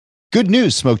Good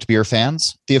news, smoked beer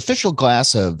fans. The official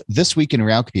glass of This Week in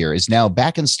Rauch Beer is now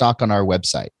back in stock on our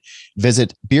website.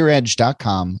 Visit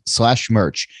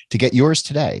beeredge.com/merch to get yours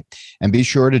today. And be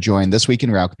sure to join This Week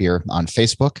in Rauch Beer on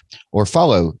Facebook or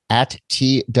follow at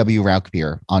TW Rauch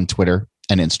Beer on Twitter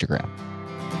and Instagram.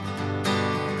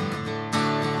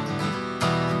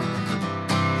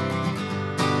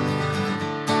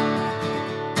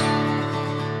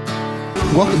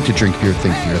 Welcome to Drink Beer,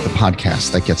 Think Beer, the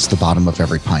podcast that gets to the bottom of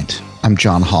every pint. I'm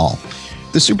John Hall.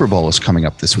 The Super Bowl is coming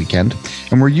up this weekend,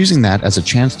 and we're using that as a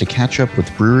chance to catch up with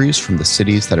breweries from the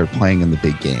cities that are playing in the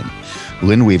big game.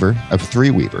 Lynn Weaver of Three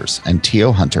Weavers and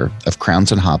T.O. Hunter of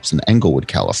Crowns and Hops in Englewood,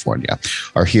 California,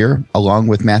 are here along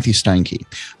with Matthew Steinke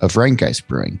of Rhinegeist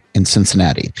Brewing in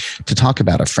Cincinnati to talk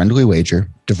about a friendly wager,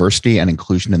 diversity and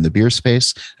inclusion in the beer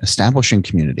space, establishing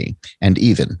community, and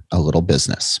even a little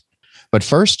business. But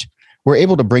first, we're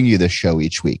able to bring you this show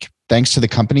each week, thanks to the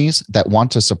companies that want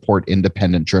to support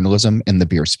independent journalism in the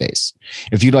beer space.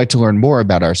 If you'd like to learn more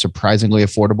about our surprisingly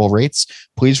affordable rates,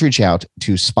 please reach out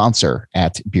to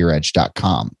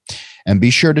sponsor@beeredge.com. And be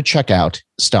sure to check out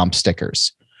Stomp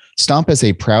Stickers. Stomp is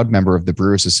a proud member of the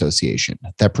Brewers Association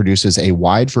that produces a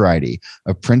wide variety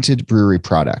of printed brewery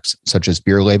products, such as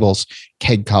beer labels,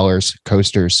 keg collars,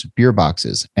 coasters, beer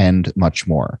boxes, and much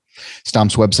more.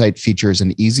 Stomp's website features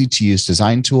an easy-to-use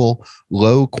design tool,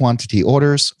 low quantity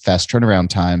orders, fast turnaround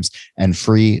times, and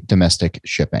free domestic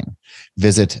shipping.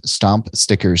 Visit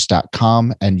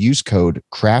stompstickers.com and use code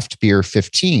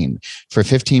CRAFTBEER15 for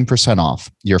 15%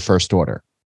 off your first order.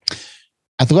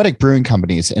 Athletic Brewing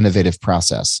Company's innovative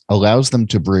process allows them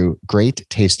to brew great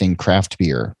tasting craft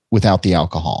beer without the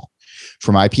alcohol.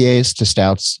 From IPAs to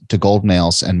stouts to golden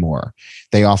ales and more,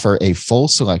 they offer a full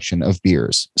selection of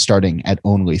beers starting at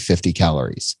only 50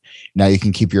 calories. Now you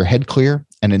can keep your head clear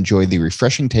and enjoy the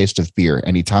refreshing taste of beer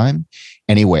anytime,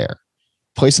 anywhere.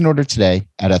 Place an order today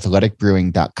at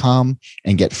athleticbrewing.com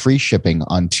and get free shipping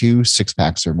on 2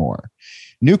 6-packs or more.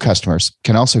 New customers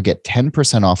can also get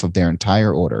 10% off of their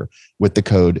entire order with the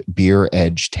code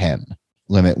BEEREDGE10,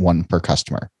 limit 1 per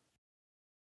customer.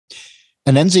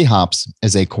 And NZ Hops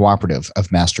is a cooperative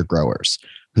of master growers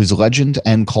whose legend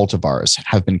and cultivars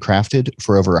have been crafted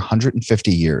for over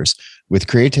 150 years with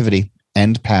creativity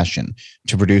and passion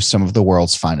to produce some of the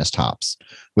world's finest hops.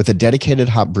 With a dedicated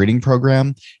hop breeding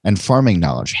program and farming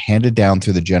knowledge handed down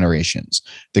through the generations,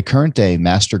 the current day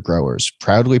master growers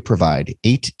proudly provide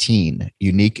 18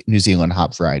 unique New Zealand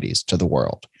hop varieties to the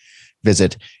world.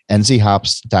 Visit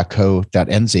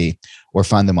nzhops.co.nz or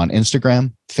find them on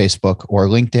Instagram, Facebook, or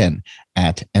LinkedIn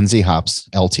at NZHops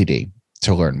Ltd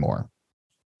to learn more.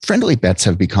 Friendly bets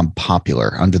have become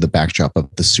popular under the backdrop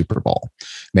of the Super Bowl.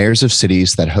 Mayors of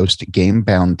cities that host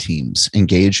game-bound teams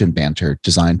engage in banter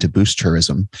designed to boost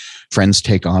tourism, friends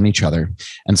take on each other,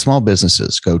 and small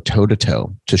businesses go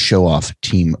toe-to-toe to show off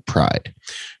team pride.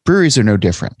 Breweries are no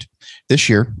different. This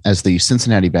year, as the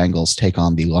Cincinnati Bengals take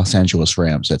on the Los Angeles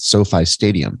Rams at SoFi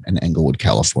Stadium in Englewood,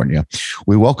 California,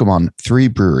 we welcome on 3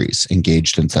 breweries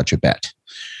engaged in such a bet.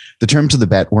 The terms of the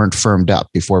bet weren't firmed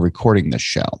up before recording this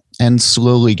show and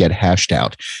slowly get hashed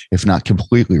out, if not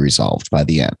completely resolved by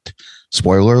the end.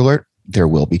 Spoiler alert, there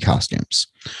will be costumes.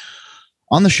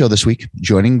 On the show this week,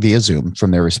 joining via Zoom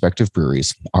from their respective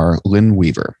breweries are Lynn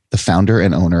Weaver, the founder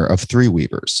and owner of Three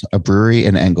Weavers, a brewery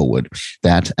in Englewood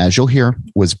that, as you'll hear,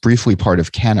 was briefly part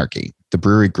of Canarchy, the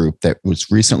brewery group that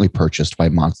was recently purchased by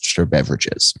Monster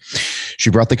Beverages. She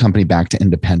brought the company back to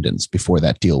independence before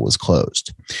that deal was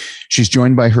closed. She's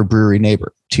joined by her brewery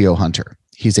neighbor, T.O. Hunter.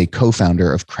 He's a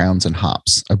co-founder of Crowns and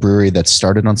Hops, a brewery that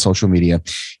started on social media,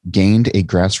 gained a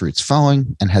grassroots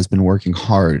following, and has been working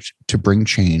hard to bring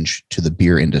change to the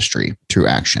beer industry through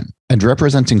action. And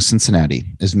representing Cincinnati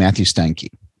is Matthew Steinke,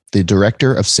 the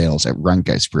director of sales at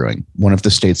Rhinegeist Brewing, one of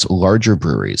the state's larger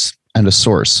breweries and a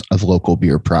source of local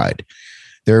beer pride.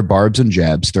 There are barbs and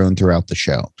jabs thrown throughout the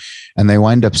show, and they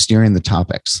wind up steering the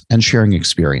topics and sharing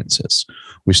experiences.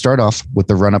 We start off with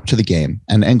the run-up to the game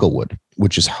and Englewood,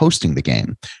 which is hosting the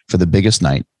game for the biggest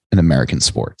night in American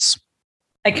sports.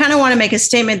 I kind of want to make a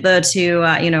statement, though, to,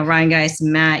 Rhinegeist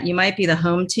and Matt. You might be the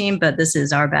home team, but this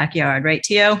is our backyard, right,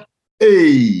 Tio?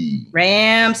 Hey!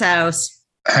 Rams house.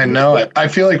 I know it. I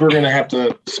feel like we're going to have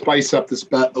to spice up this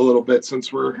bet a little bit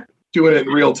since we're doing it in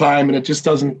real time, and it just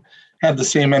doesn't have the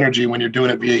same energy when you're doing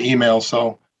it via email.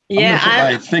 So yeah, I'm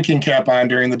going to put my thinking cap on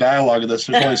during the dialogue of this.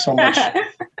 There's only so much.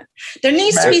 There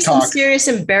needs to be some serious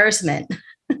embarrassment.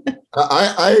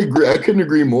 I agree. I couldn't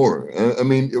agree more.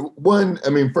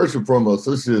 First and foremost,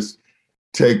 let's just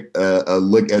take a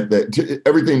look at that.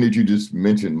 Everything that you just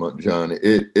mentioned, John,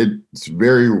 it's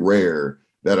very rare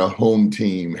that a home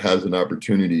team has an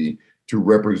opportunity to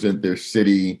represent their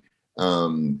city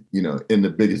in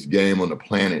the biggest game on the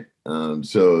planet.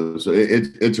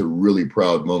 It's a really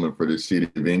proud moment for the city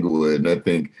of Inglewood. And I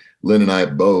think Lynn and I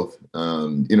both,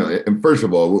 and first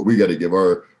of all, we got to give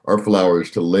our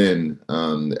flowers to Lynn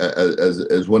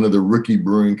as one of the rookie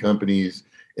brewing companies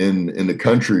in the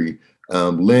country.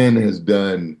 Lynn has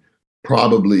done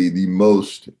probably the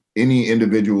most any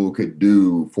individual could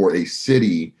do for a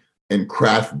city and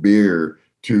craft beer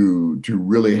to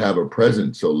really have a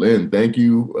presence. So Lynn, thank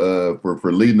you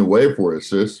for leading the way for us,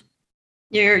 sis.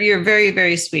 You're very,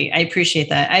 very sweet. I appreciate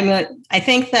that. I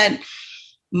think that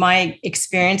my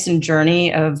experience and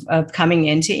journey of coming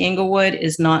into Inglewood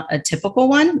is not a typical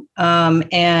one.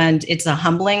 And it's a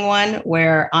humbling one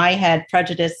where I had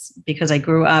prejudice because I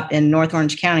grew up in North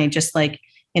Orange County, just like,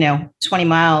 20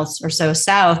 miles or so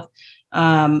south,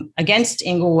 against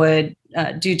Inglewood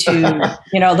due to,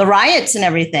 the riots and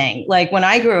everything, like when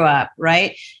I grew up.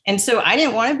 Right. And so I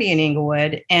didn't want to be in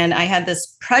Inglewood. And I had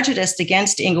this prejudice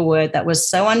against Inglewood that was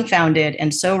so unfounded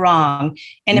and so wrong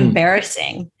and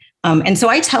embarrassing. And so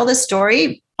I tell this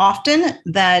story often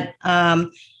that,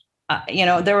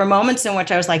 there were moments in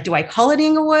which I was like, do I call it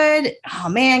Inglewood? Oh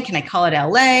man, can I call it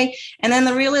LA? And then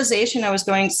the realization I was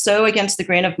going so against the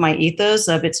grain of my ethos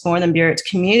of it's more than beer, it's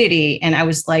community. And I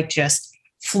was like, just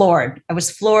floored. I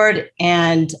was floored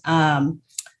and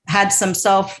had some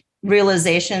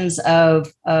self-realizations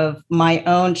of my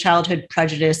own childhood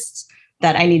prejudice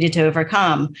that I needed to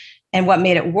overcome. And what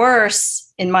made it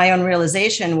worse in my own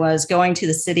realization was going to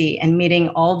the city and meeting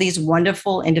all these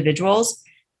wonderful individuals,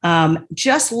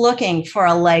 just looking for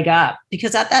a leg up.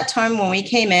 Because at that time when we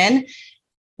came in,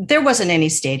 there wasn't any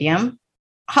stadium.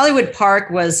 Hollywood Park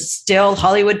was still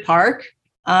Hollywood Park,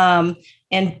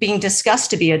 and being discussed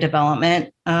to be a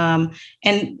development. And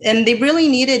they really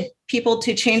needed people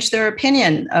to change their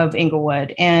opinion of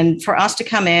Inglewood. And for us to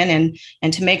come in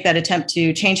and to make that attempt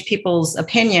to change people's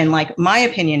opinion, like my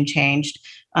opinion changed,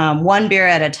 one beer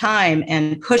at a time,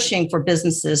 and pushing for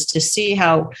businesses to see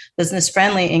how business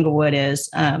friendly Inglewood is.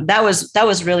 That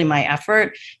was really my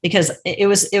effort, because it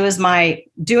was my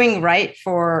doing right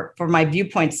for my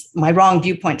viewpoints, my wrong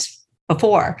viewpoints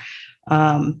before.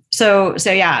 So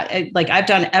yeah, like I've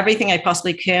done everything I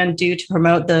possibly can do to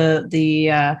promote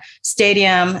the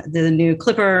stadium, the new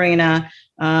Clipper Arena.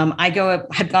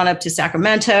 Had gone up to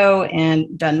Sacramento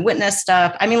and done witness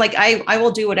stuff. I mean, like I will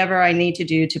do whatever I need to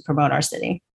do to promote our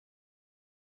city.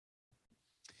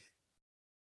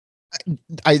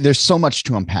 There's so much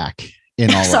to unpack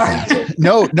in all Sorry. of that.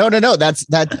 No.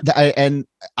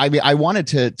 I wanted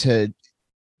to,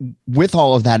 with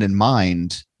all of that in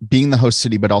mind, being the host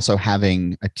city, but also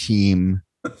having a team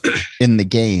in the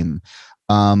game.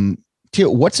 Tia,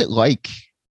 what's it like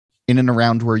in and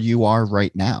around where you are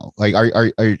right now? Like,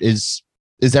 is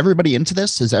everybody into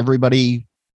this? Is everybody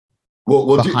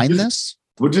behind this?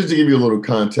 Well, just to give you a little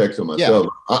context on myself,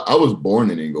 I was born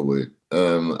in Inglewood.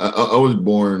 I was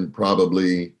born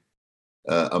probably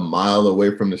a mile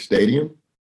away from the stadium,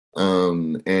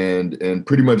 and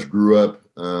pretty much grew up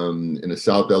in the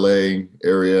South LA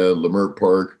area, Leimert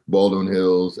Park, Baldwin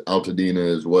Hills,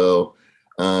 Altadena as well.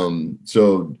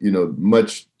 So,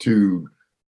 much to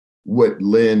what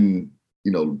Lynn,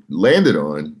 landed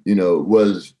on,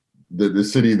 was the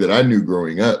city that I knew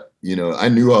growing up. I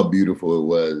knew how beautiful it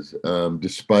was,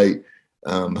 despite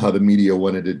how the media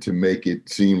wanted it to make it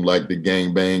seem like the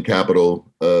gangbang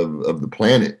capital of the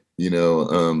planet.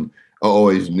 I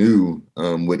always knew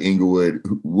what Inglewood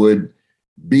would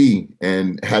be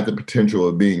and had the potential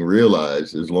of being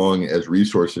realized as long as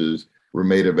resources were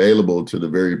made available to the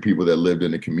very people that lived in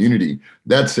the community.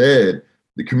 That said,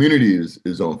 the community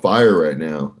is on fire right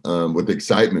now with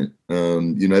excitement.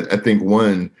 I think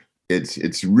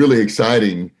it's really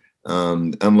exciting.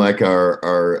 Unlike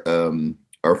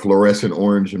our fluorescent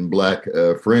orange and black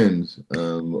friends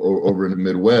over in the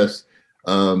Midwest,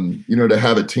 to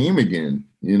have a team again.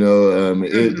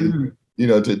 To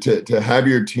have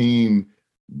your team,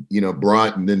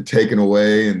 brought and then taken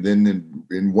away, and then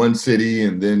in one city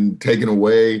and then taken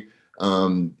away.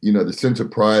 The sense of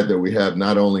pride that we have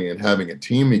not only in having a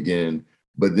team again,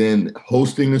 but then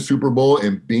hosting the Super Bowl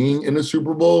and being in the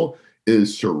Super Bowl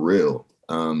is surreal.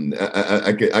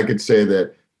 I could say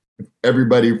that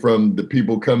everybody from the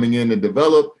people coming in to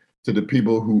develop to the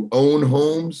people who own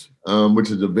homes, which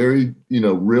is a very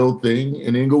real thing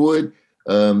in Inglewood,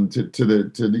 to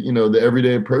the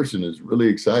everyday person is really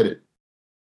excited.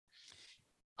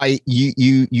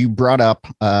 You brought up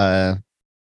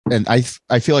and I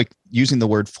feel like using the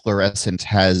word fluorescent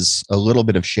has a little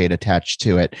bit of shade attached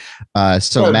to it.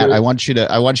 So Matt, I want you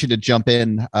to jump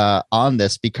in on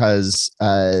this, because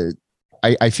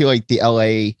I feel like the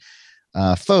LA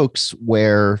folks,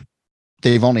 where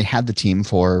they've only had the team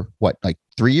for what, like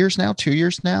 3 years now, 2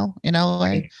 years now in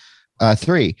LA.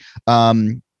 Three.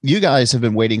 You guys have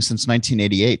been waiting since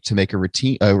 1988 to make a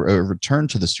return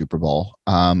to the Super Bowl.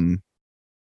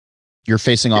 You're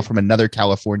facing off from another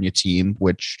California team,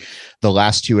 which the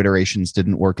last two iterations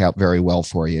didn't work out very well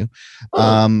for you.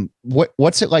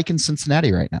 What's it like in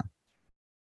Cincinnati right now?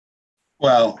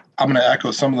 Well, I'm going to echo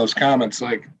some of those comments.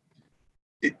 Like,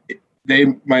 they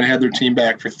might have had their team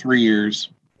back for 3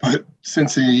 years, but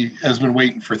Cincy has been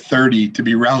waiting for 30 to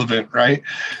be relevant, right?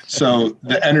 So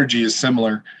the energy is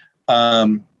similar.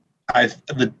 The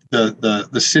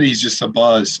city's just a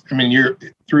buzz. I mean, you're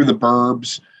through the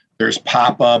burbs. There's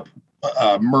pop-up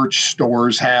merch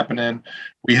stores happening.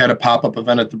 We had a pop-up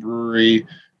event at the brewery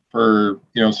for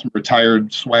some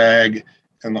retired swag,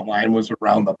 and the line was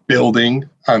around the building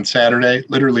on Saturday,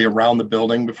 literally around the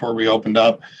building before we opened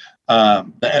up.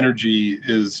 The energy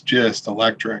is just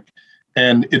electric,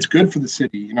 and it's good for the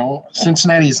city.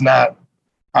 Cincinnati is not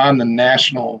on the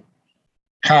national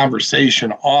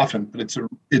conversation often, but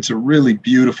it's a really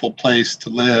beautiful place to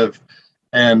live,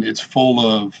 and it's full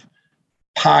of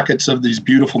pockets of these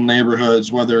beautiful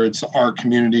neighborhoods, whether it's our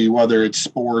community, whether it's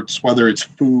sports, whether it's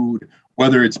food,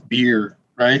 whether it's beer,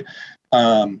 right?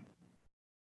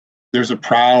 There's a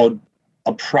proud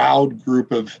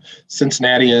group of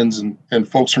Cincinnatians and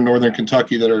folks from Northern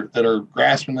Kentucky that are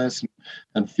grasping this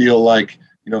and feel like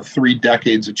 3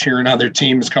 decades of cheering on their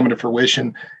team is coming to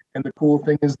fruition. And the cool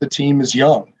thing is the team is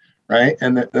young, right?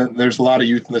 And there's a lot of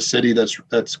youth in the city that's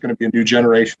going to be a new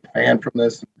generation fan from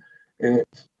this. And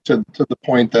to the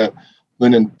point that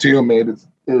Lynn and Tio made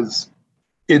is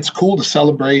it's cool to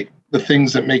celebrate the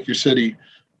things that make your city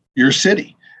your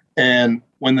city. And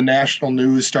when the national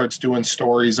news starts doing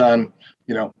stories on,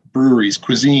 breweries,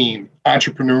 cuisine,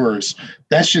 entrepreneurs,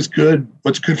 that's just good.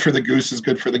 What's good for the goose is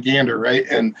good for the gander, right?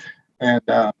 And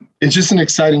it's just an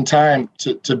exciting time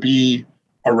to be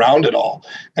around it all.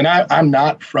 And I'm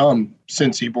not from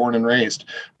Cincy, born and raised,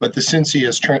 but the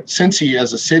Cincy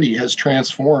as a city has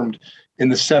transformed in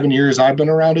the 7 years I've been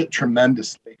around it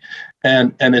tremendously.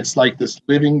 And it's like this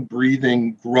living,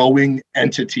 breathing, growing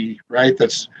entity, right?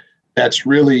 That's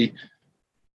really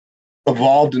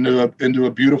evolved into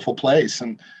a beautiful place.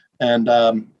 And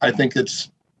I think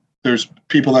there's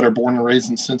people that are born and raised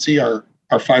in Cincy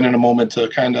are finding a moment to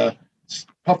kind of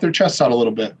puff their chests out a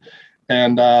little bit.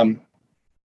 And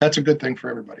that's a good thing for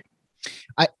everybody.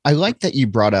 I like that you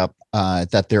brought up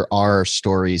that there are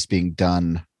stories being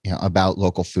done about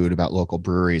local food, about local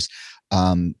breweries,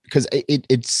 because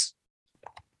it's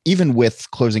even with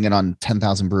closing in on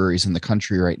 10,000 breweries in the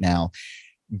country right now,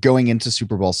 going into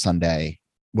Super Bowl Sunday,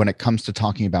 when it comes to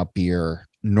talking about beer,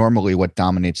 normally what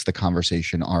dominates the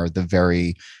conversation are the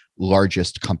very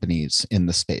largest companies in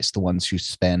the space, the ones who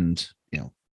spend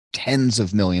tens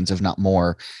of millions, if not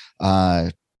more,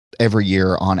 every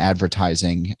year on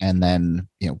advertising, and then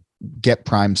get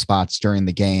prime spots during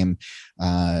the game,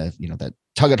 that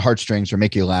tug at heartstrings or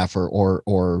make you laugh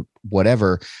or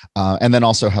whatever, and then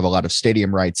also have a lot of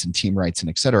stadium rights and team rights and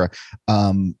et cetera.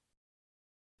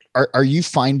 Are you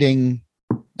finding,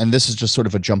 and this is just sort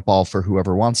of a jump ball for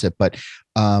whoever wants it, but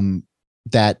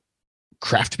that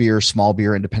craft beer, small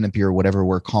beer, independent beer, whatever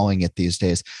we're calling it these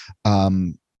days,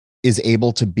 is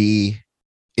able to be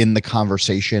in the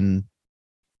conversation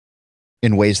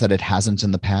in ways that it hasn't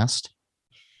in the past?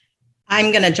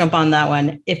 I'm going to jump on that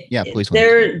one. Please.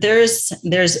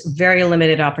 There's very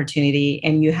limited opportunity,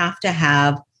 and you have to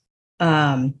have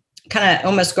kind of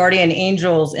almost guardian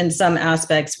angels in some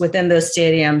aspects within those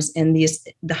stadiums in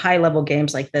the high level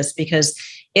games like this, because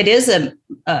it is a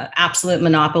absolute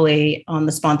monopoly on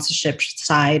the sponsorship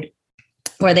side,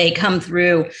 where they come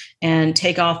through and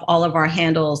take off all of our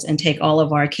handles and take all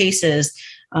of our cases.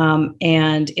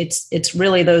 And it's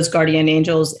really those guardian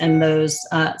angels and those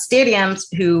stadiums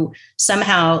who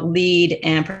somehow lead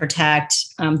and protect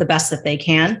the best that they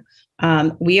can.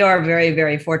 We are very,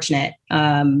 very fortunate.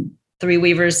 Three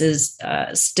Weavers is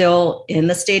still in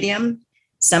the stadium.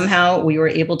 Somehow we were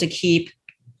able to keep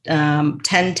 10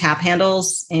 tap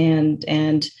handles and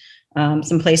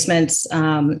some placements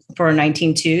for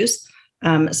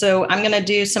 19-2s. So I'm going to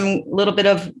do some little bit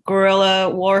of guerrilla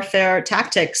warfare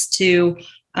tactics to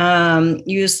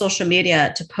use social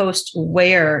media to post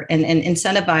where and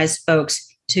incentivize folks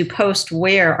to post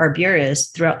where our beer is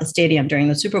throughout the stadium during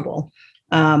the Super Bowl.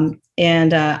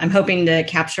 And I'm hoping to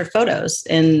capture photos,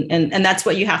 and that's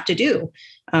what you have to do,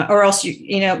 or else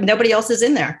nobody else is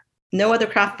in there. No other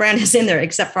craft brand is in there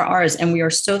except for ours, and we are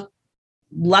so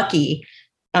lucky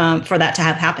for that to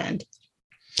have happened.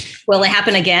 Will it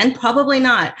happen again? Probably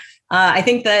not. I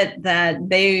think that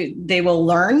they will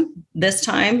learn this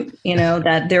time,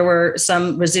 that there were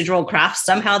some residual crafts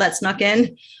somehow that snuck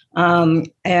in,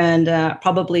 and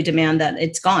probably demand that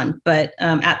it's gone. But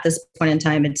at this point in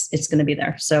time, it's going to be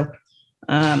there. So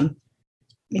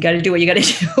you got to do what you got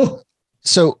to do.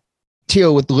 So,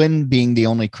 Tio, with Lynn being the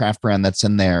only craft brand that's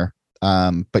in there,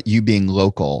 but you being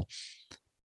local,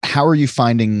 how are you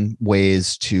finding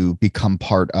ways to become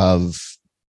part of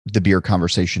the beer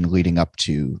conversation leading up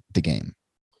to the game?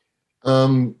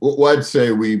 Well, I'd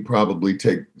say we probably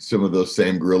take some of those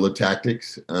same guerrilla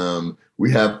tactics.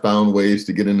 We have found ways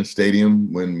to get in the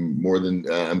stadium when more than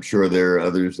I'm sure there are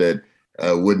others that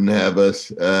wouldn't have us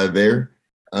there.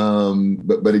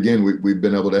 But again, we've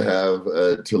been able to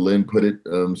have, to Lynn put it,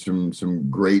 some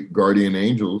great guardian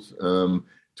angels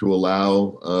to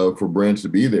allow for brands to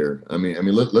be there. I mean,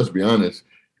 let's be honest.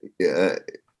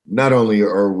 Not only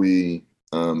are we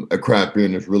a craft beer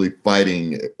that's really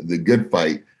fighting the good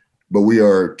fight, but we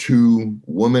are two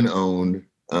woman-owned,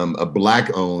 a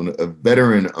Black-owned, a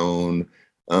veteran-owned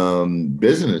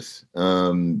business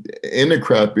in the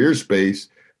craft beer space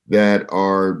that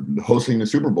are hosting the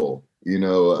Super Bowl.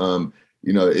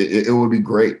 It would be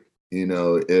great,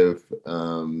 if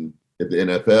the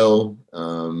NFL,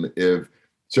 if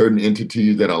certain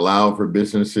entities that allow for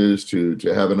businesses to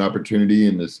have an opportunity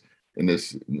in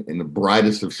the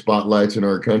brightest of spotlights in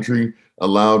our country,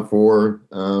 allowed for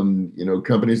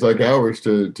companies like ours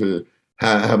to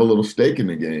have a little stake in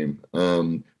the game.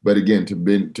 But again,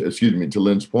 to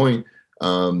Lynn's point,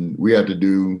 we have to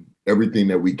do everything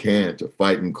that we can to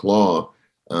fight and claw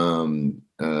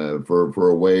for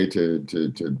a way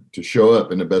to show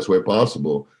up in the best way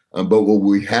possible. But what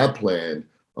we have planned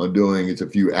on doing is a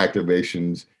few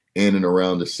activations in and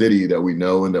around the city that we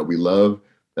know and that we love,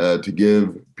 to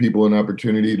give people an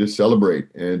opportunity to celebrate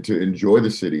and to enjoy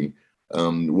the city.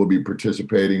 We'll be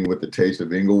participating with the Taste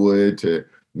of Inglewood to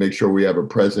make sure we have a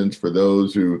presence for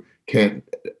those who can't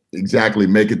exactly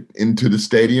make it into the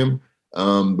stadium,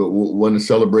 but we'll want to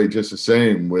celebrate just the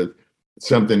same with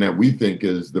something that we think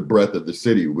is the breath of the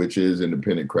city, which is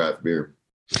independent craft beer.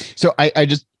 So I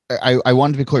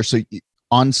wanted to be clear. So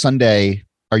on Sunday,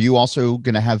 are you also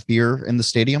going to have beer in the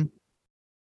stadium?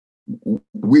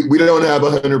 We don't have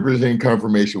 100%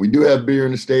 confirmation. We do have beer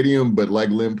in the stadium, but like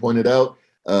Lynn pointed out,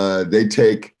 they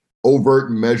take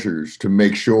overt measures to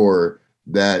make sure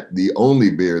that the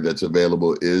only beer that's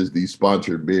available is the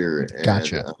sponsored beer. And,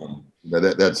 gotcha.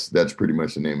 That's pretty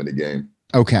much the name of the game.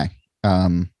 Okay.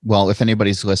 Well, if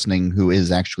anybody's listening who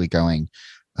is actually going,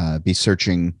 be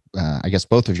searching, I guess,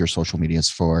 both of your social medias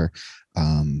for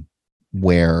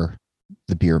where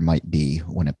the beer might be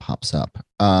when it pops up.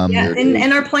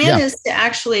 And our plan is to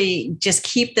actually just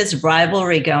keep this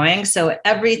rivalry going. So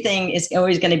everything is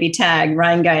always going to be tagged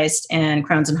Rhinegeist and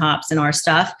Crowns and Hops in our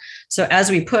stuff. So as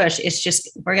we push, it's just,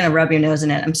 we're going to rub your nose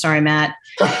in it. I'm sorry, Matt.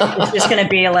 It's just going to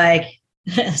be like,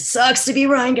 sucks to be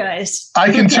Rhinegeist.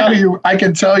 I can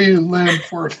tell you, Lynn,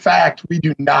 for a fact, we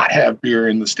do not have beer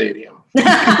in the stadium.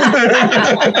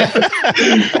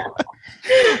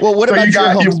 Well, what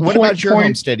about your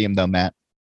home stadium, though, Matt?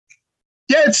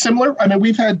 Yeah, it's similar. I mean,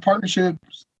 we've had partnership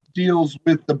deals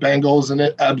with the Bengals, and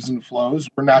it ebbs and flows.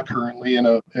 We're not currently in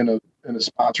a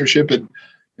sponsorship, and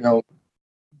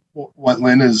what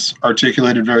Lynn has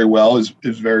articulated very well is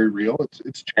very real.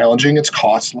 It's challenging. It's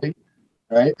costly,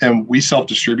 right? And we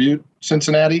self-distribute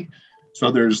Cincinnati,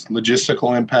 so there's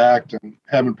logistical impact and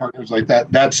having partners like that.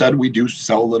 That said, we do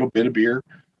sell a little bit of beer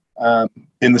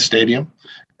in the stadium,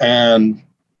 and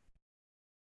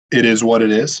it is what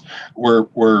it is.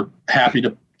 We're happy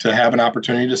to have an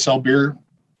opportunity to sell beer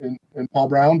in Paul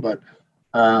Brown, but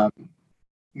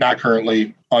not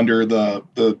currently under the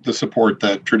support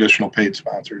that traditional paid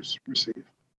sponsors receive.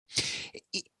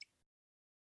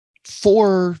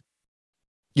 For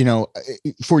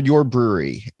your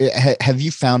brewery, have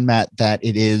you found, Matt, that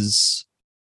it is,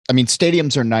 I mean,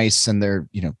 stadiums are nice and they're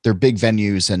big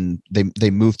venues and they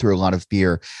move through a lot of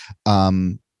beer.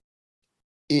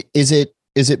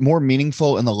 Is it more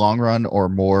meaningful in the long run, or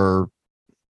more,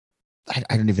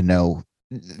 I don't even know,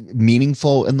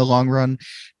 meaningful in the long run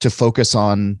to focus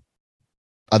on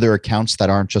other accounts that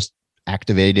aren't just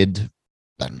activated,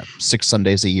 I don't know, 6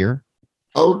 Sundays a year?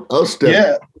 I'll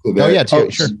step to that. Oh yeah,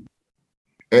 sure.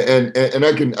 And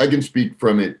I can speak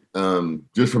from it,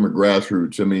 just from a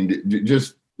grassroots. I mean,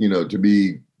 just, to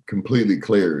be completely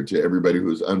clear to everybody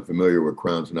who's unfamiliar with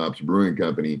Crowns and Hops Brewing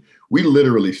Company, we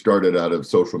literally started out of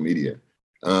social media.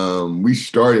 We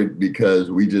started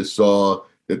because we just saw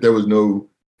that there was no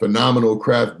phenomenal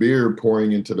craft beer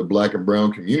pouring into the Black and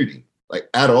brown community, like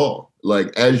at all.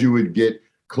 Like as you would get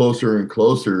closer and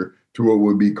closer to what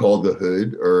would be called the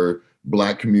hood or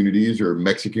Black communities or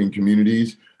Mexican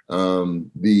communities,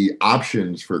 the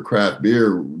options for craft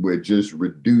beer would just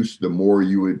reduce the more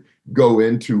you would go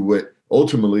into what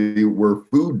ultimately were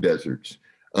food deserts.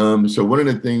 So one of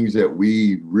the things that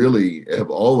we really have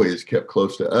always kept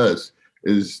close to us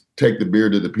is take the beer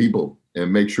to the people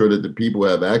and make sure that the people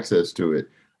have access to it.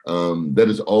 That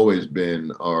has always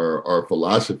been our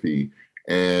philosophy,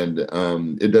 and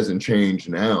it doesn't change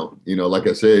now. Like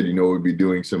I said, we'll be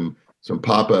doing some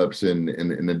pop-ups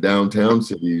in the downtown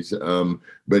cities.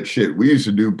 But shit, we used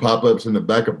to do pop-ups in the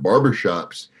back of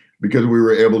barbershops because we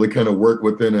were able to kind of work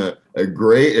within a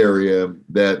gray area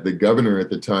that the governor at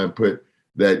the time put,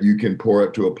 that you can pour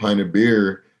up to a pint of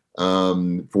beer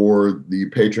for the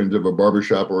patrons of a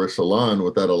barbershop or a salon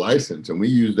without a license. And we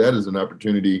use that as an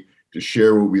opportunity to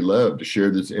share what we love, to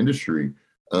share this industry.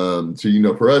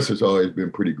 So, for us, it's always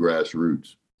been pretty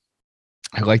grassroots.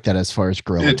 I like that as far as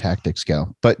guerrilla tactics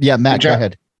go. But yeah, Matt, John, go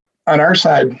ahead. On our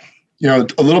side,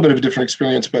 a little bit of a different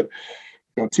experience, but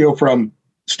Teal, from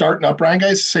starting up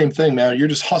Rhinegeist, same thing, man. You're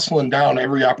just hustling down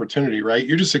every opportunity, right?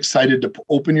 You're just excited to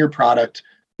open your product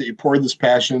that you poured this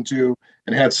passion into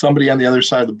and have somebody on the other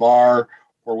side of the bar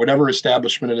or whatever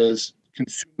establishment it is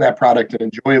consume that product and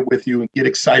enjoy it with you and get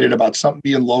excited about something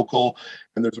being local,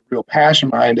 and there's a real passion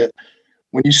behind it.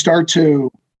 When you start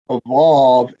to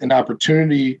evolve, an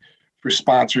opportunity for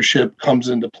sponsorship comes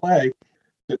into play.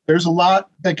 There's a lot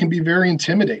that can be very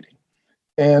intimidating,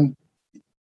 and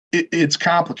it's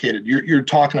complicated. You're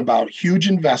talking about huge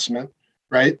investment,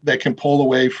 right? That can pull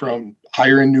away from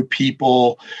hiring new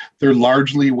people. They're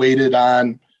largely weighted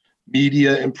on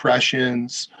media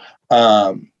impressions.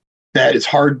 That it's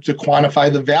hard to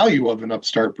quantify the value of an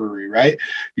upstart brewery, right?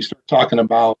 You start talking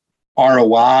about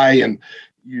ROI and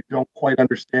you don't quite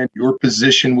understand your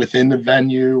position within the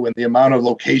venue and the amount of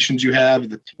locations you have.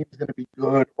 The team's going to be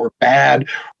good or bad,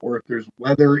 or if there's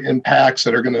weather impacts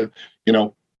that are going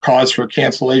to, cause for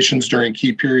cancellations during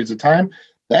key periods of time,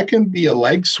 that can be a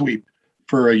leg sweep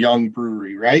for a young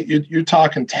brewery, right? You're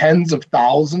talking tens of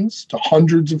thousands to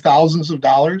hundreds of thousands of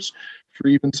dollars for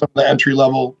even some of the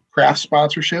entry-level craft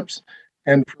sponsorships.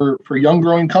 And for young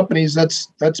growing companies,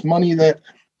 that's money that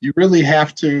you really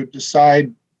have to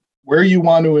decide where you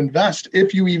want to invest,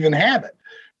 if you even have it,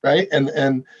 right?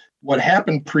 And what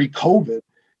happened pre-COVID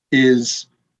is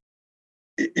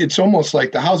it's almost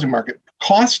like the housing market.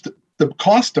 The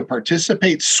cost to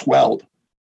participate swelled.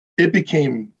 It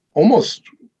became almost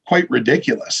quite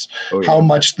ridiculous how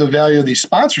much the value of these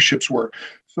sponsorships were.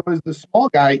 So as the small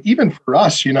guy, even for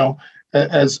us,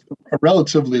 as a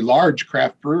relatively large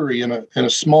craft brewery in a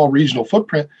small regional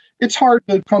footprint, it's hard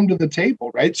to come to the table,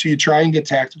 right? So you try and get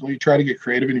tactical, you try to get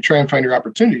creative, and you try and find your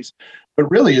opportunities. But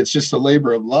really, it's just a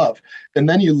labor of love. And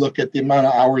then you look at the amount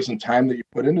of hours and time that you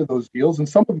put into those deals, and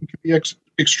some of them can be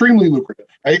extremely lucrative,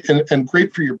 right? And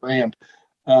great for your brand.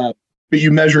 But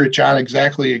you measure it, John,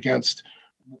 exactly against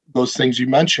those things you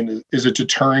mentioned. Is it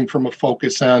deterring from a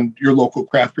focus on your local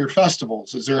craft beer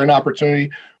festivals? Is there an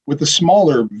opportunity with a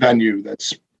smaller venue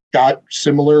that's got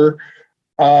similar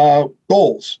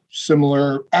goals,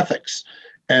 similar ethics?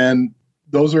 And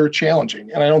those are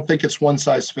challenging. And I don't think it's one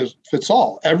size fits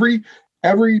all. Every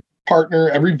partner,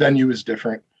 every venue is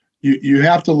different. You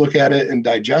have to look at it and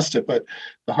digest it. But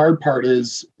the hard part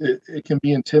is it can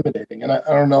be intimidating. And I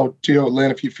don't know, Tio, Lynn,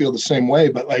 if you feel the same way,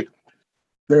 but like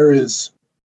there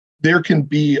can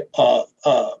be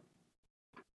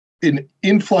an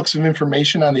influx of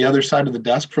information on the other side of the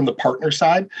desk from the partner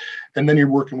side. And then you're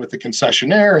working with the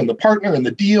concessionaire and the partner and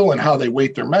the deal and how they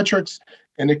weight their metrics.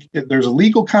 And there's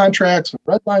illegal contracts and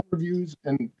red line reviews.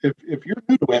 And if you're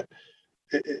new to it,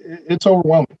 it's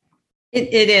overwhelming.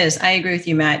 It is. I agree with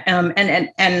you, Matt.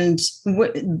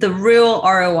 The real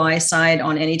ROI side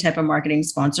on any type of marketing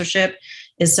sponsorship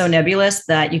is so nebulous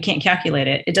that you can't calculate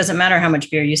it. It doesn't matter how much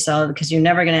beer you sell because you're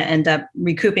never going to end up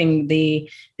recouping the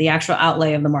actual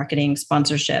outlay of the marketing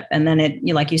sponsorship. And then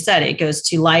like you said, it goes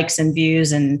to likes and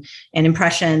views and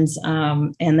impressions.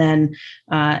 And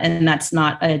that's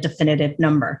not a definitive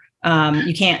number.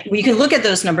 You can look at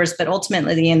those numbers, but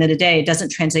ultimately at the end of the day, it doesn't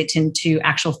translate into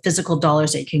actual physical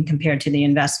dollars that you can compare to the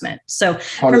investment. So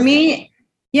 100%.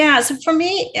 For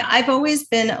me, I've always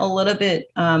been a little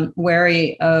bit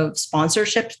wary of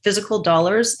sponsorship, physical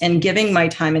dollars, and giving my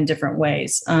time in different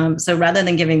ways. So rather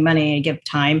than giving money, I give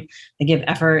time, I give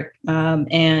effort.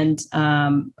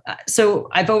 So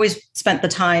I've always spent the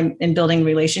time in building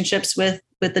relationships with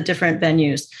the different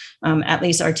venues. At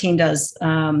least our team does.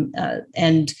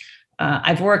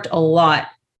 I've worked a lot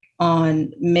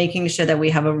on making sure that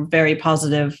we have a very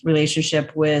positive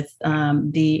relationship with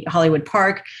the Hollywood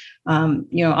Park.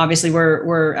 Obviously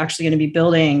we're actually going to be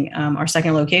building our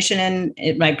second location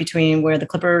right between where the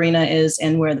Clipper Arena is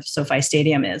and where the SoFi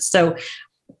Stadium is. So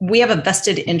we have a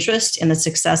vested interest in the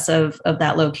success of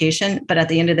that location, but at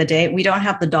the end of the day, we don't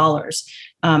have the dollars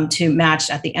to match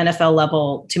at the NFL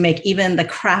level to make even the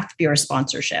craft beer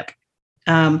sponsorship.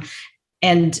 And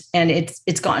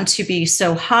it's gotten to be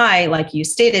so high, like you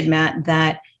stated, Matt,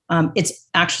 that it's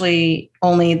actually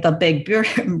only the big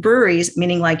breweries,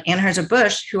 meaning like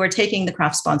Anheuser-Busch, who are taking the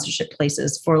craft sponsorship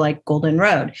places for like Golden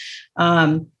Road.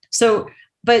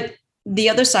 But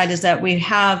the other side is that we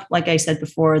have, like I said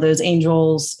before, those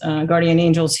angels, guardian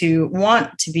angels who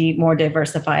want to be more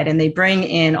diversified, and they bring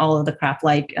in all of the craft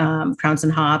like Crowns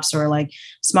and Hops or like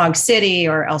Smog City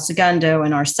or El Segundo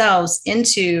and ourselves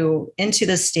into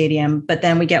the stadium. But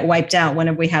then we get wiped out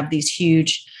whenever we have these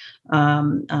huge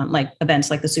like events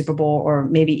like the Super Bowl or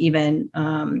maybe even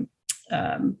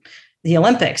the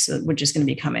Olympics, which is going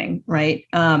to be coming, right?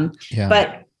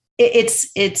 But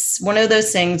it's one of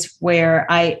those things where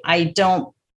I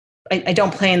don't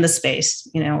play in the space.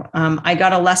 I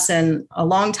got a lesson a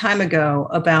long time ago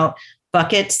about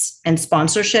buckets and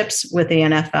sponsorships with the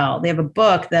NFL. They have a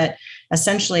book that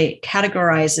essentially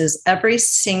categorizes every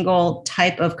single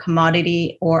type of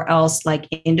commodity or else like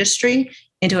industry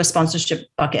into a sponsorship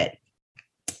bucket.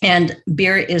 And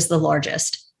beer is the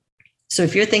largest. So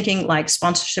if you're thinking like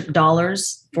sponsorship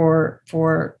dollars for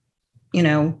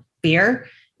beer,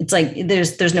 it's like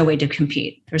there's no way to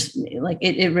compete. There's like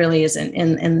it really isn't.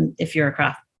 And if you're a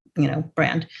craft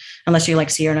brand, unless you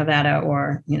like Sierra Nevada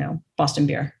or Boston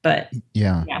beer. But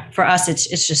yeah, for us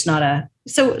it's just not a.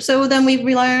 So then we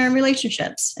rely on our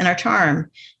relationships and our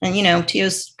charm and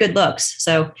Tio's good looks.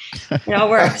 So it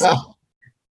works.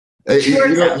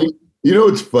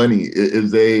 What's funny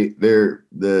is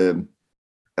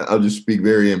I'll just speak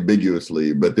very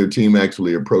ambiguously, but their team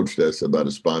actually approached us about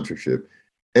a sponsorship.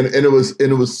 And it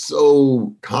was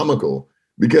so comical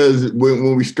because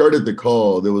when we started the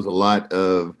call, there was a lot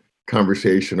of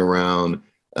conversation around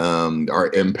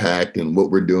our impact and what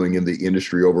we're doing in the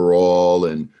industry overall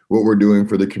and what we're doing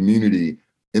for the community.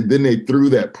 And then they threw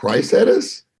that price at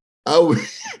us.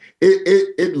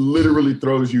 It literally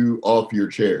throws you off your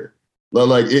chair.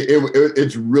 Like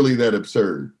it's really that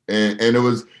absurd. And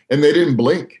they didn't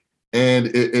blink. And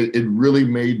it really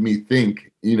made me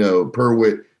think, per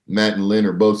what Matt and Lynn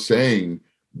are both saying,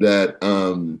 that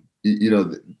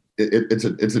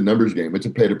it's a numbers game. It's a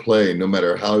pay to play, no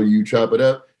matter how you chop it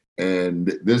up.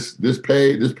 And this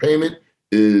payment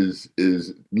is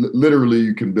literally,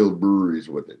 you can build breweries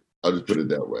with it. I'll just put it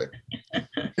that way.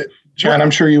 John, I'm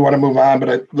sure you want to move on,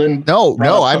 but Lynn. No,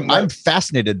 I'm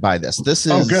fascinated by this. This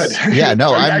is good. Yeah,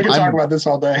 no, I can talk about this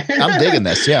all day. I'm digging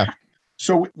this. Yeah.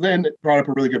 So Lynn brought up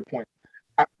a really good point.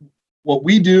 What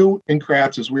we do in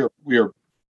crafts is we are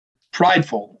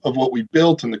prideful of what we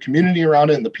built and the community around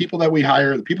it and the people that we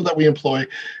hire, the people that we employ,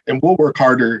 and we'll work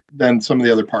harder than some of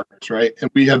the other partners, right? And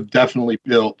we have definitely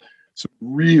built some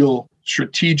real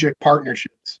strategic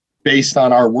partnerships based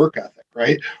on our work ethic,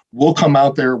 right? We'll come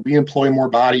out there, we employ more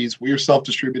bodies, we are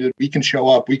self-distributed, we can show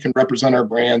up, we can represent our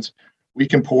brands, we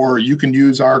can pour, you can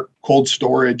use our cold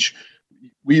storage,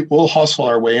 we'll hustle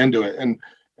our way into it. And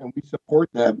we support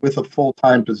that with a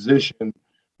full-time position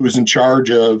who's in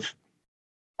charge of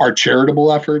our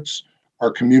charitable efforts, our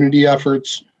community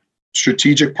efforts,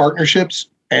 strategic partnerships,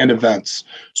 and events.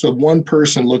 So one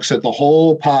person looks at the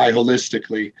whole pie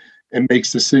holistically and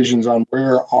makes decisions on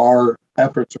where our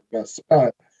efforts are best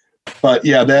spent. But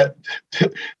yeah,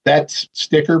 that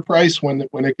sticker price when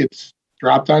it gets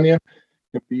dropped on you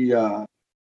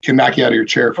can knock you out of your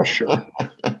chair for sure.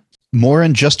 More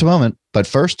in just a moment, but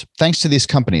first, thanks to these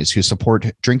companies who support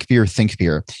Drink Beer, Think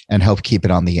Beer, and help keep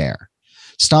it on the air.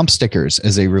 Stomp Stickers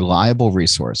is a reliable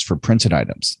resource for printed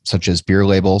items such as beer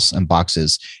labels and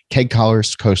boxes, keg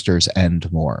collars, coasters,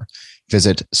 and more.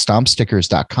 Visit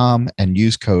stompstickers.com and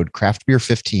use code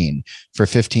CraftBeer15 for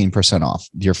 15% off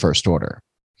your first order.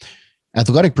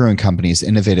 Athletic Brewing Company's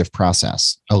innovative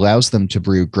process allows them to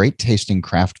brew great tasting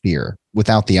craft beer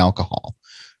without the alcohol.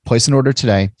 Place an order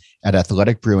today at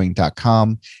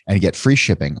athleticbrewing.com and get free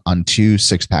shipping on 2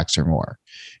 6-packs or more.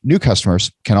 New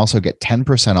customers can also get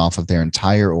 10% off of their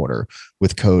entire order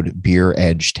with code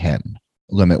BEEREDGE10,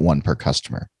 limit 1 per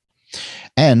customer.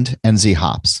 And NZ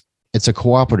Hops. It's a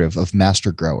cooperative of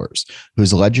master growers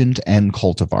whose legend and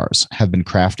cultivars have been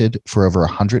crafted for over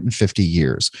 150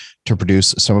 years to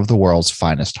produce some of the world's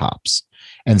finest hops.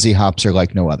 NZ Hops are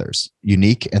like no others,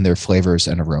 unique in their flavors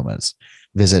and aromas.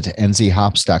 Visit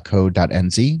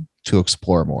nzhops.co.nz to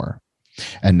explore more.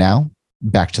 And now,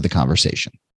 back to the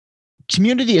conversation.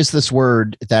 community is this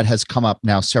word that has come up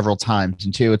now several times,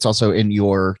 and two, it's also in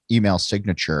your email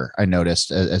signature, I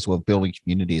noticed, as well, building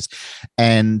communities.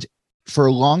 And for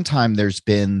a long time, there's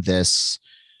been this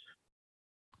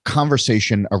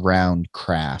conversation around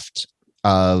craft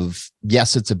of,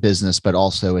 yes, it's a business, but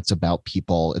also it's about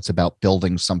people. It's about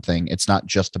building something. It's not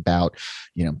just about,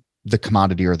 the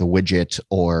commodity or the widget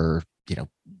or,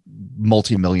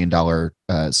 multi-million dollar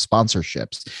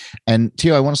sponsorships. And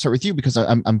Tio, I want to start with you because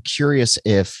I'm curious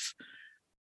if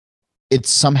it's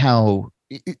somehow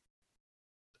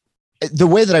the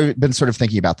way that I've been sort of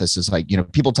thinking about this is like,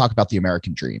 people talk about the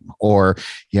American dream or,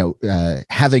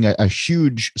 having a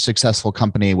huge successful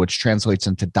company, which translates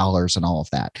into dollars and all of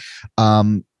that.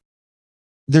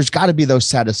 There's got to be those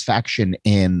satisfaction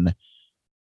in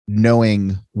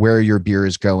knowing where your beer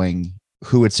is going,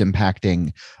 who it's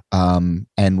impacting,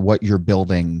 and what you're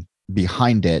building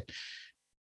behind it,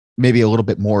 maybe a little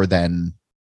bit more than,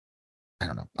 I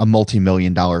don't know, a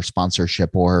multi-million dollar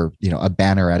sponsorship or, a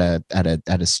banner at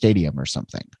a stadium or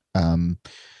something.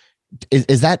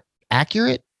 Is that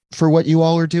accurate for what you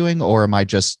all are doing, or am I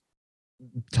just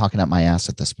talking out my ass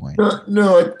at this point?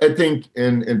 No, I think,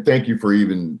 and thank you for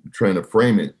even trying to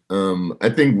frame it. I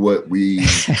think what we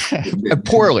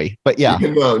poorly, but yeah.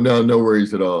 No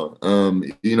worries at all.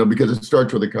 Because it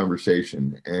starts with a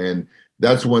conversation, and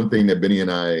that's one thing that Benny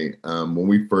and I, when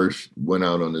we first went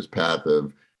out on this path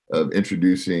of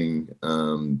introducing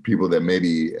people that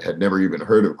maybe had never even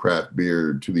heard of craft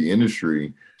beer to the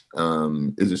industry,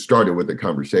 is it started with a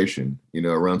conversation.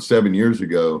 Around 7 years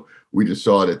ago, we just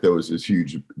saw that there was this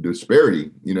huge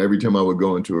disparity. Every time I would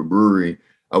go into a brewery,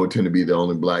 I would tend to be the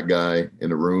only Black guy in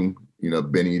the room.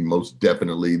 Benny, most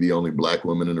definitely the only Black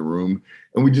woman in the room.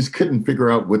 And we just couldn't figure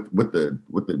out what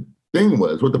the thing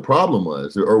was, what the problem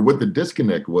was, or what the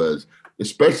disconnect was,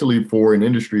 especially for an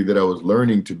industry that I was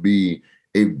learning to be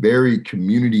a very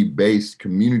community-based,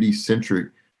 community-centric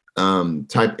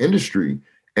type industry.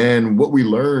 And what we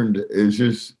learned is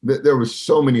just that there was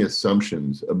so many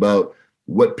assumptions about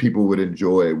what people would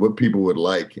enjoy, what people would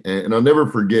like. And I'll never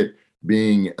forget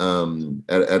being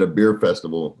at a beer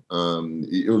festival.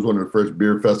 It was one of the first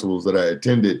beer festivals that I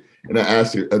attended. And I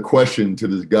asked a question to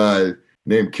this guy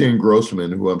named Ken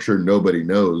Grossman, who I'm sure nobody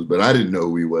knows, but I didn't know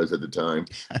who he was at the time.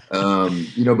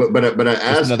 But I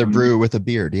asked another brewer with a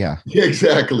beard. Yeah,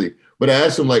 exactly. But I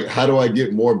asked him, like, how do I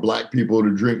get more Black people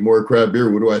to drink more craft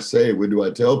beer? What do I say? What do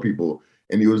I tell people?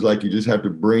 And he was like, you just have to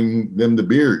bring them the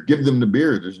beer, give them the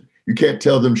beer. You can't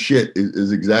tell them shit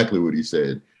is exactly what he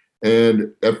said.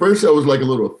 And at first I was like a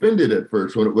little offended at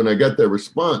first when I got that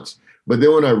response. But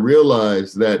then when I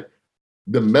realized that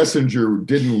the messenger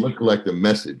didn't look like the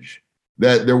message,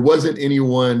 that there wasn't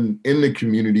anyone in the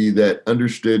community that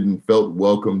understood and felt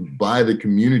welcomed by the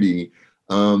community,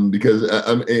 because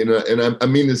I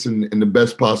mean this in the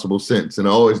best possible sense, and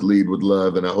I always lead with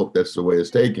love, and I hope that's the way it's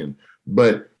taken.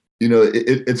 But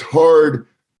it's hard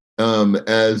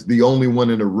as the only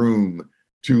one in a room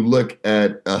to look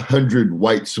at 100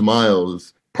 white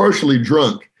smiles, partially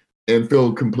drunk, and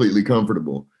feel completely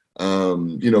comfortable.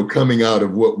 Coming out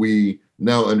of what we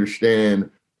now understand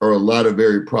are a lot of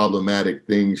very problematic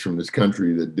things from this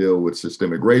country that deal with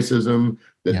systemic racism,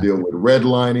 that deal with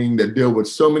redlining, that deal with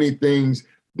so many things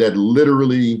that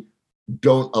literally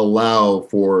don't allow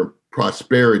for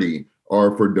prosperity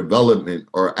or for development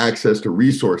or access to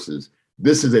resources.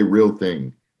 This is a real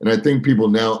thing. And I think people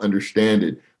now understand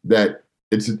it, that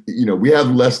it's, we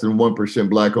have less than 1%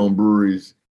 Black-owned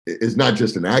breweries. It's not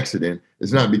just an accident.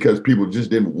 It's not because people just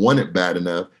didn't want it bad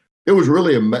enough.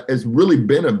 It's really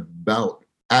been about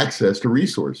access to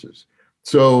resources.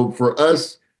 So for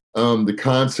us, the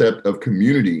concept of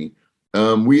community,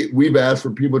 we've asked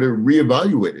for people to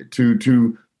reevaluate it,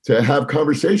 to have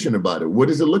conversation about it. What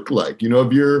does it look like?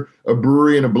 If you're a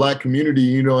brewery in a Black community,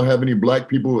 you don't have any Black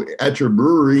people at your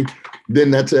brewery,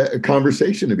 then that's a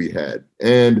conversation to be had.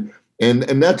 And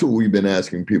that's what we've been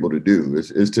asking people to do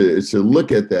is to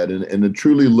look at that and to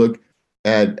truly look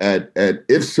at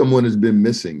if someone has been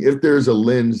missing, if there's a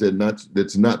lens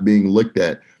that's not being looked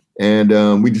at.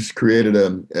 And we just created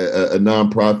a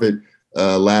nonprofit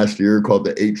last year called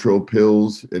the 8 Trill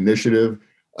Pills Initiative,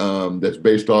 that's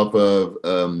based off of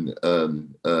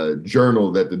a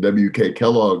journal that the W.K.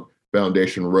 Kellogg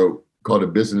Foundation wrote called A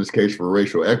Business Case for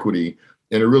Racial Equity.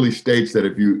 And it really states that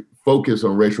if you focus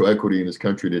on racial equity in this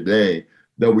country today,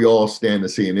 that we all stand to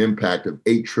see an impact of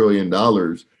 $8 trillion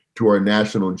to our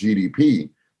national GDP.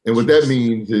 And what that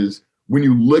means is when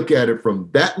you look at it from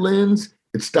that lens,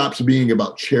 it stops being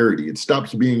about charity. It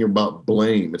stops being about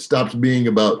blame. It stops being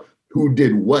about who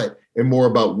did what, and more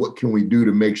about what can we do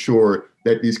to make sure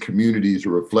that these communities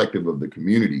are reflective of the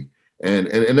community.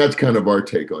 And that's kind of our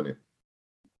take on it.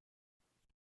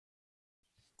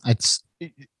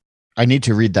 I need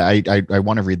to read that. I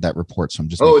want to read that report. So I'm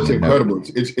just. Oh, it's incredible.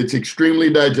 It's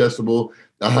extremely digestible.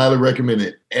 I highly recommend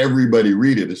that everybody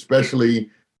read it, especially,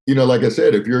 like I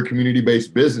said, if you're a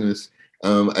community-based business.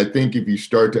 I think if you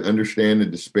start to understand the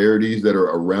disparities that are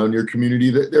around your community,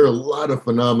 that there are a lot of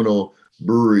phenomenal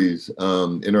breweries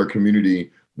in our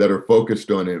community that are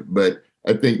focused on it. But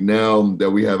I think now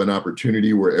that we have an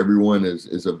opportunity where everyone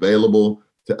is available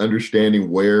to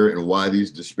understanding where and why these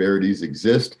disparities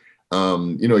exist.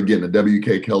 Again, the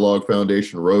W.K. Kellogg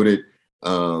Foundation wrote it.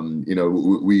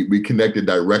 We connected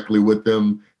directly with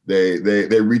them.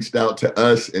 They reached out to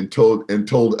us and told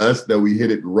us that we hit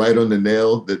it right on the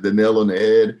nail on the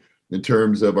head in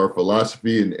terms of our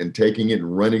philosophy and taking it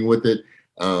and running with it.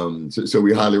 So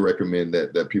we highly recommend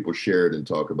that people share it and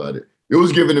talk about it. It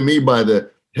was given to me by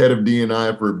the head of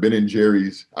D&I for Ben &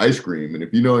 Jerry's ice cream. And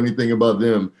if you know anything about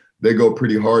them, they go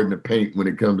pretty hard in the paint when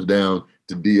it comes down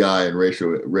to DI and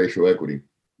racial equity.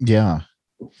 Yeah.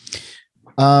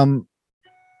 I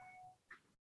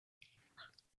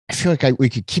feel like we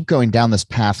could keep going down this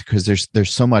path because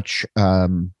there's so much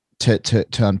to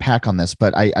unpack on this,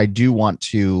 but I do want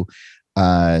to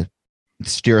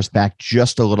steer us back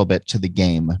just a little bit to the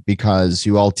game, because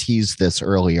you all teased this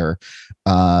earlier,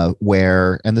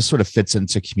 and this sort of fits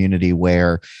into community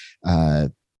where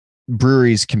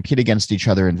breweries compete against each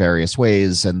other in various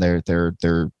ways, and they're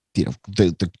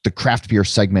the craft beer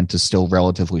segment is still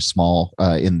relatively small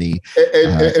in the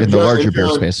larger beer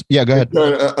space. Yeah, go ahead.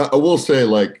 John, I will say,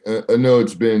 I know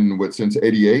it's been since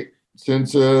 '88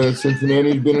 since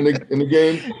Cincinnati's been in the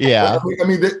game. Yeah, I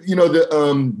mean,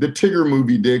 the Tigger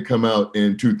movie did come out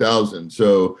in 2000,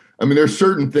 so I mean, there's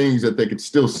certain things that they could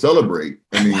still celebrate.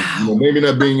 I mean, maybe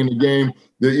not being in the game.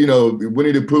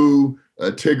 Winnie the Pooh,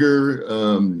 Tigger,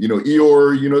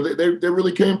 Eeyore. They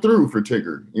really came through for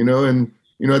Tigger. And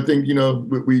I think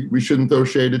we shouldn't throw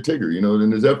shade at Tigger,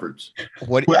 in his efforts.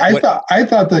 I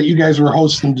thought that you guys were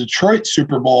hosting Detroit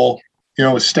Super Bowl,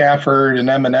 with Stafford and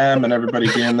Eminem and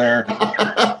everybody being there.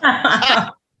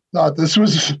 Thought this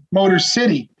was Motor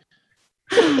City.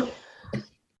 Hey,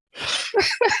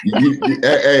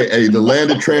 the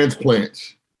land of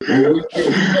transplants.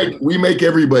 We make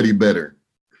everybody better.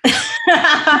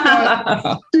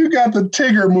 You got the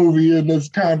Tigger movie in this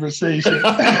conversation.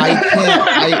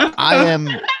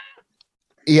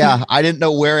 I didn't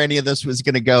know where any of this was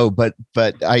going to go, but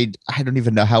I don't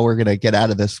even know how we're going to get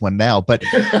out of this one now. But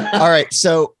all right,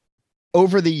 so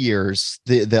over the years,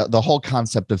 the whole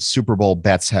concept of Super Bowl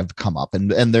bets have come up,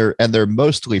 and they're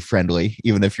mostly friendly,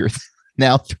 even if you're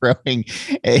now throwing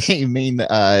a mean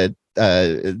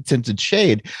tinted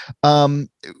shade.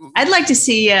 I'd like to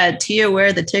see Tia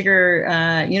wear the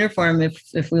Tigger uniform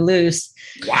if we lose.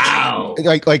 Wow!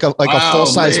 Like a full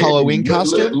size Halloween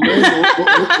costume. You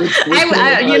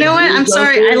know what? I'm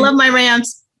sorry. I love my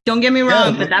Rams. Don't get me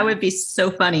wrong, but that would be so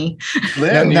funny.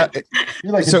 You're not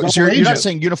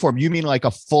saying uniform. You mean like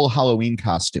a full Halloween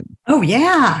costume? Oh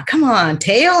yeah! Come on,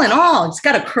 tail and all. It's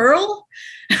got a curl.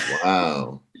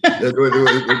 Wow. I'll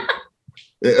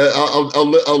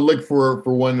look for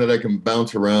one that I can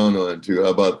bounce around on too. How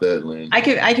about that, Lynn? I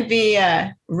could be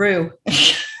Rue.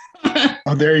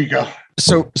 Oh, there you go.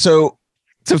 So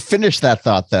to finish that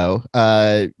thought, though,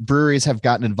 breweries have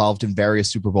gotten involved in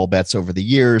various Super Bowl bets over the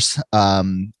years,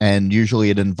 and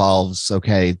usually it involves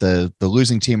the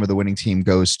losing team or the winning team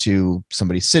goes to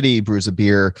somebody's city, brews a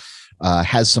beer,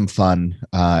 has some fun,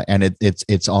 and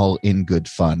it's all in good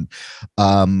fun.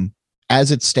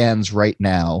 As it stands right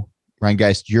now,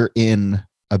 Rhinegeist, you're in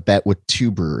a bet with the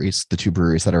two breweries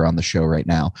that are on the show right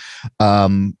now.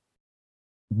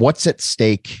 What's at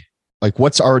stake? Like,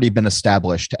 what's already been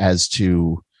established as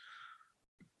to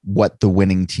what the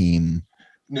winning team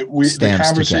the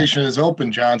conversation is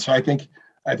open, John. So I think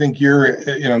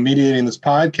you're mediating this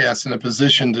podcast in a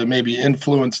position to maybe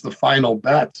influence the final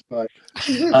bets. But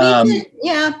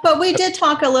but we did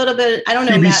talk a little bit. I don't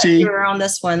know, Matt, if you were on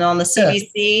this one on the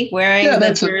CBC wearing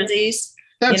the jerseys.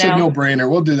 That's a no-brainer.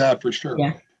 We'll do that for sure.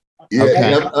 Yeah. Yeah,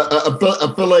 okay.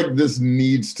 I feel like this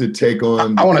needs to take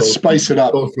on. I want to spice it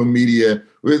up. Social media.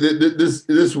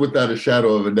 This, without a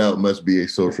shadow of a doubt, must be a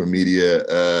social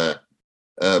media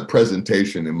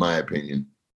presentation, in my opinion.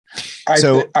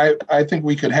 I think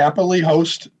we could happily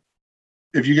host,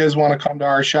 if you guys want to come to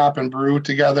our shop and brew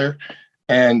together,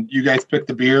 and you guys pick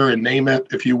the beer and name it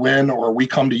if you win, or we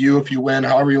come to you if you win.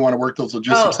 However you want to work those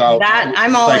logistics out.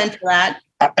 I'm all into that.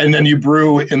 And then you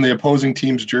brew in the opposing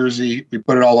team's jersey. We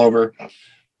put it all over.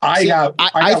 I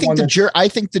think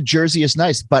the jersey is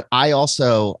nice, but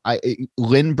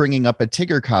Lynn bringing up a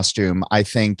Tigger costume, I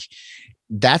think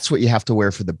That's what you have to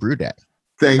wear for the brew day.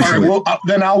 Thanks. All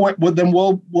right,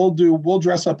 we'll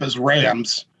dress up as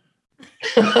rams.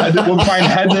 We'll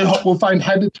find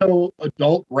head to toe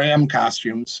adult ram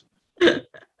costumes,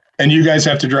 and you guys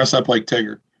have to dress up like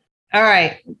Tigger. All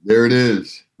right. There it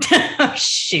is. Oh,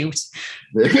 shoot.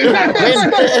 Lynn,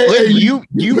 you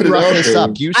brought this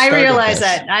up. I realize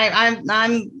that.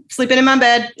 I'm sleeping in my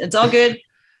bed. It's all good,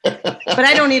 but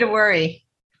I don't need to worry.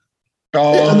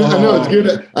 Oh, I know it's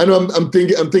good. I know. I'm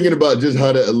thinking about just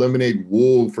how to eliminate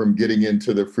wool from getting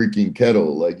into the freaking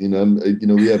kettle. Like we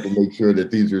have to make sure that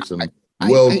these are some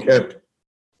well kept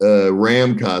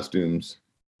ram costumes.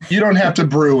 You don't have to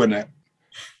brew in it.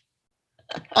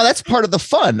 Oh, that's part of the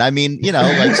fun. I mean,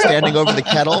 like standing over the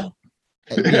kettle,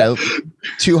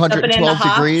 212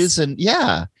 degrees, and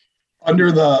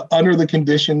under the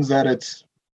conditions that it's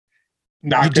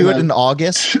not. You do it in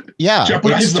August,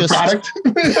 jeopardize the product.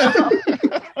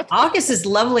 August is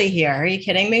lovely here. Are you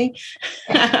kidding me?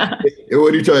 What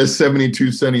do you try?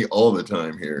 72 sunny all the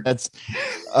time here. That's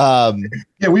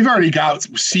we've already got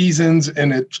seasons,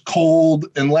 and it's cold.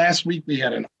 And last week we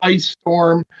had an ice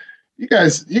storm. You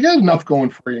got enough going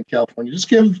for you in California. Just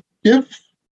give the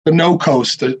no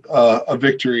coast a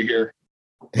victory here.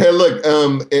 Hey, look,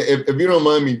 if you don't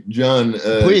mind me, John,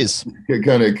 please,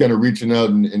 kind of reaching out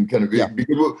and kind of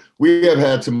because we have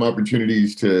had some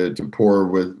opportunities to pour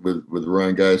with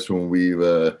Rhinegeist when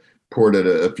we've poured at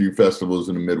a few festivals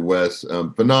in the Midwest.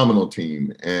 Phenomenal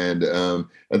team, and I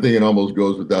think it almost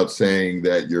goes without saying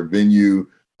that your venue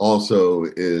also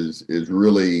is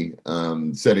really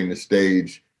setting the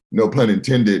stage, no pun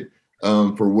intended,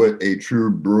 for what a true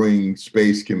brewing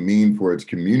space can mean for its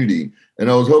community. And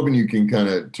I was hoping you can kind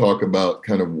of talk about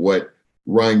kind of what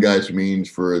Rhinegeist means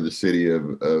for the city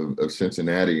of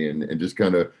Cincinnati, and just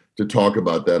kind of to talk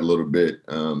about that a little bit.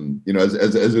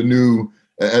 As a new,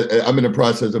 I'm in the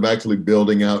process of actually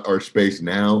building out our space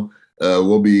now.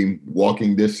 We'll be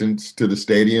walking distance to the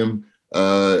stadium,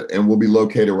 and we'll be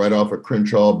located right off of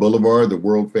Crenshaw Boulevard, the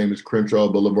world famous Crenshaw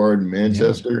Boulevard in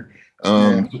Manchester.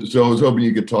 So I was hoping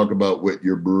you could talk about what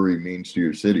your brewery means to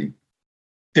your city.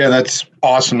 Yeah, that's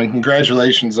awesome. And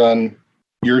congratulations on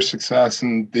your success,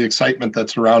 and the excitement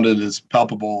that's around it is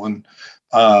palpable. And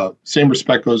same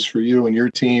respect goes for you and your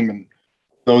team and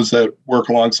those that work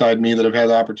alongside me that have had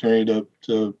the opportunity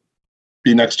to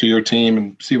be next to your team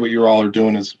and see what you all are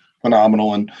doing is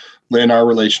phenomenal. And Lynn, our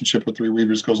relationship with Three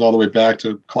Weavers goes all the way back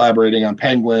to collaborating on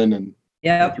Penguin and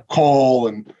Cole.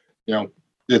 And,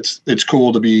 it's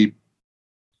cool to be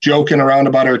joking around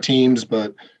about our teams,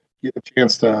 but get a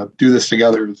chance to do this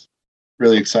together is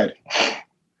really exciting.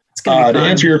 To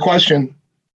answer your question,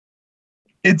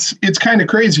 it's kind of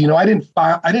crazy.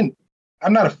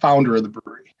 I'm not a founder of the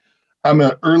brewery. I'm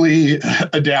an early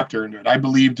adapter into it. I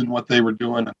believed in what they were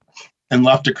doing and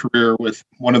left a career with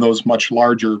one of those much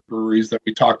larger breweries that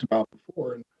we talked about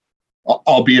before, and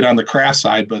albeit on the craft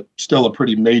side, but still a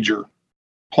pretty major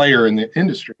player in the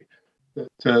industry,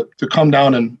 to come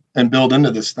down and build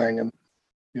into this thing. And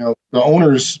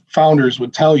the founders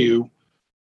would tell you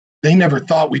they never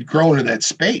thought we'd grow into that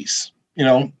space.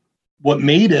 What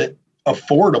made it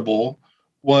affordable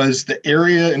was the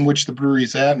area in which the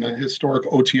brewery's at, in a historic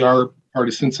OTR part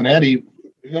of Cincinnati,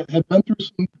 had been through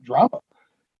some drama,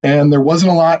 and there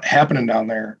wasn't a lot happening down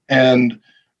there. And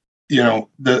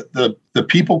the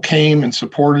people came and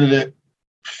supported it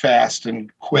fast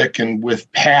and quick and with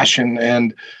passion,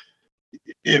 and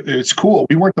it's cool.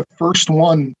 We weren't the first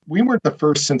one. We weren't the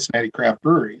first Cincinnati craft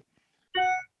brewery,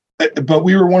 but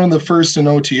we were one of the first in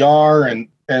OTR,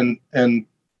 and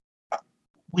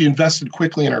we invested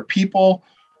quickly in our people,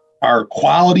 our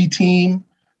quality team,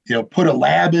 put a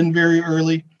lab in very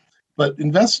early. But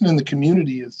investing in the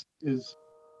community is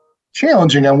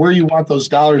challenging on where you want those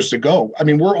dollars to go. I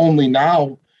mean,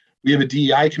 we have a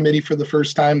DEI committee for the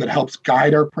first time that helps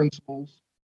guide our principals.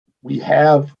 We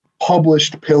have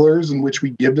published pillars in which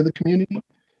we give to the community.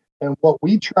 And what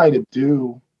we try to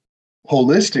do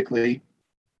holistically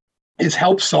is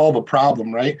help solve a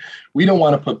problem, right? We don't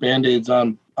want to put Band-Aids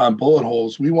on bullet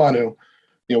holes. We want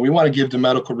to give to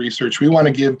medical research. We want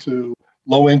to give to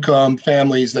low-income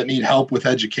families that need help with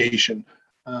education.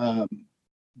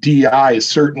 DEI is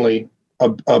certainly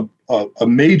a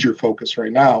major focus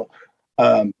right now.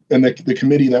 And the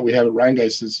committee that we have at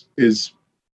Rhinegeist is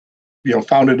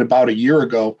founded about a year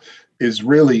ago, is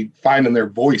really finding their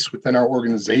voice within our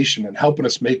organization and helping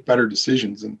us make better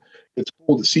decisions. And it's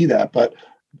cool to see that. But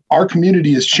our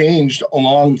community has changed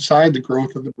alongside the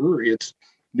growth of the brewery. It's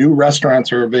new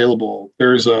restaurants are available.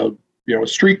 There's a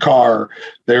streetcar.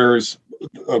 There's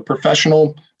a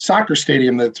professional soccer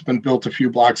stadium that's been built a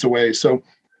few blocks away. So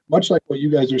much like what you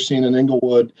guys are seeing in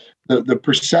Inglewood, the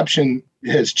perception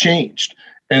has changed.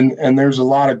 And there's a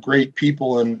lot of great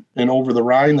people in over the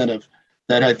Rhine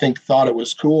that I think thought it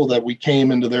was cool that we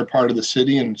came into their part of the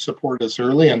city and supported us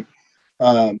early. And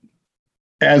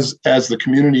as the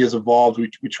community has evolved,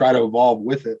 we try to evolve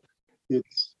with it.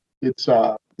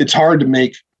 It's hard to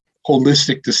make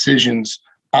holistic decisions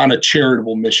on a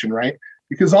charitable mission, right?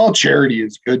 Because all charity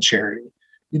is good charity.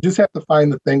 You just have to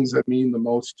find the things that mean the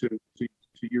most to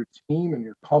your team and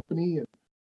your company,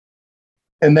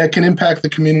 and that can impact the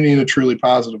community in a truly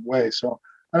positive way. So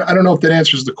I don't know if that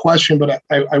answers the question, but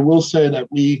I will say that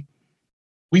we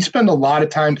spend a lot of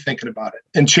time thinking about it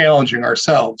and challenging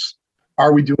ourselves.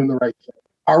 Are we doing the right thing?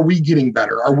 Are we getting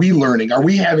better? Are we learning? Are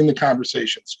we having the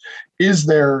conversations? Is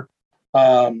there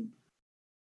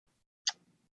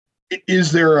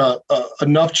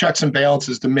enough checks and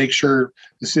balances to make sure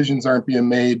decisions aren't being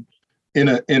made in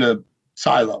a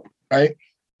silo, right?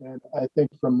 And I think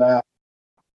from that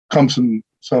comes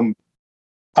some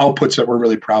outputs that we're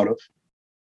really proud of.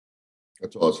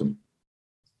 That's awesome.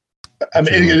 I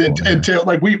mean, until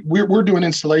like we're doing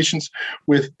installations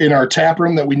in our tap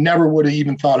room that we never would have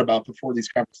even thought about before these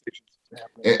conversations.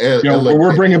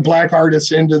 We're bringing Black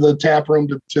artists into the tap room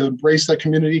to embrace that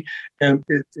community, and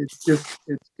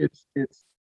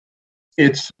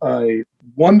it's a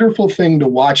wonderful thing to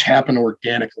watch happen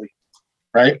organically,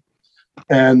 right?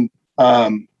 And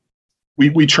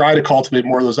we try to cultivate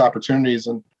more of those opportunities,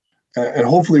 and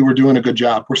hopefully we're doing a good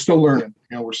job. We're still learning.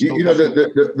 We're still.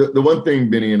 The one thing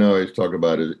Benny and I always talk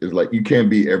about is like you can't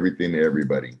be everything to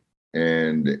everybody,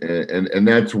 and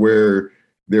that's where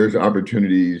there's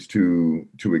opportunities to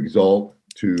exalt,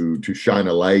 to shine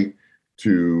a light,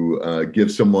 to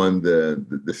give someone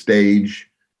the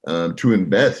stage, to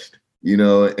invest.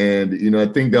 And I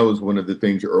think that was one of the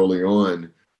things early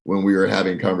on when we were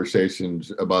having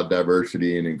conversations about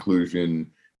diversity and inclusion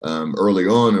early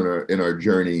on in our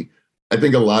journey. I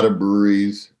think a lot of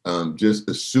breweries just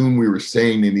assumed we were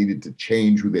saying they needed to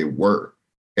change who they were.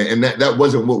 And that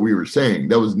wasn't what we were saying.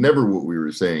 That was never what we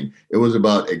were saying. It was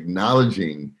about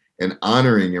acknowledging and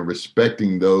honoring and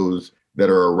respecting those that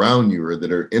are around you or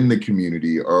that are in the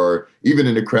community or even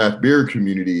in the craft beer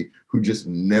community who just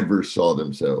never saw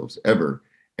themselves ever.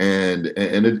 And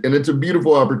it's a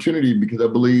beautiful opportunity because I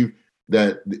believe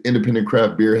that the independent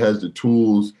craft beer has the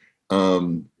tools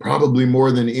probably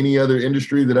more than any other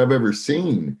industry that I've ever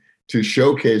seen to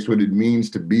showcase what it means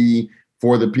to be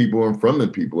for the people and from the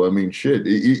people. I mean, shit,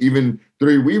 even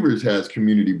Three Weavers has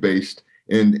community-based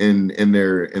in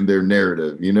their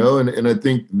narrative, and I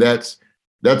think that's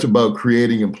about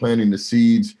creating and planting the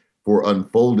seeds for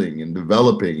unfolding and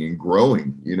developing and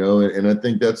growing, and I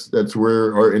think that's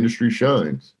where our industry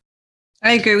shines.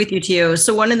 I agree with you, Tio.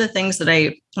 So one of the things that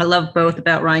I love both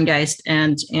about Rhinegeist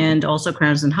and also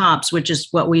Crowns and Hops, which is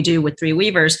what we do with Three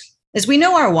Weavers, is we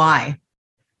know our why,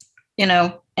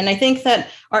 and I think that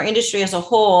our industry as a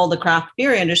whole, the craft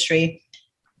beer industry,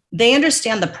 they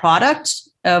understand the product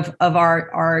of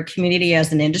our community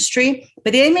as an industry,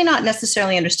 but they may not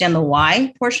necessarily understand the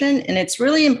why portion. And it's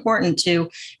really important to,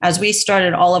 as we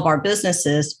started all of our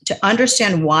businesses, to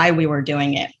understand why we were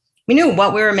doing it. We knew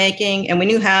what we were making and we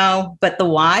knew how, but the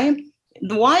why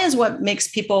is what makes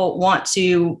people want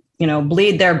to,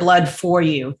 bleed their blood for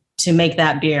you to make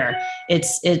that beer.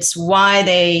 It's why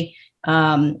they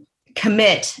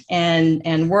commit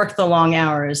and work the long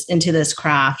hours into this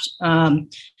craft.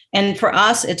 And for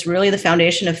us, it's really the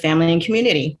foundation of family and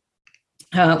community.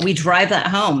 We drive that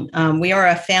home. We are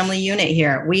a family unit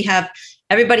here.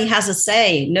 Everybody has a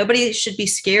say. Nobody should be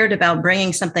scared about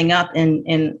bringing something up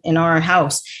in our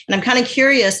house. And I'm kind of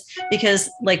curious because,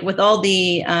 like, with all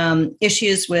the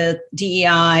issues with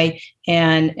DEI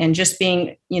and just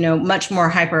being, much more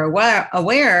hyper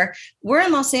aware, we're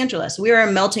in Los Angeles. We are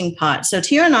a melting pot. So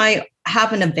Tia and I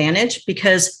have an advantage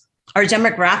because our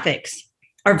demographics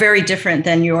are very different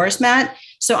than yours, Matt.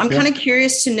 So I'm kind of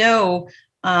curious to know.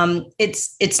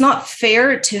 It's not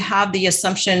fair to have the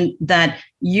assumption that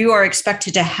you are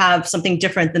expected to have something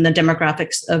different than the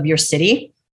demographics of your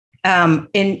city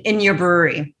in your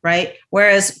brewery, right?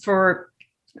 Whereas for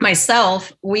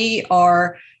myself, we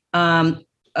are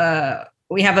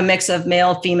we have a mix of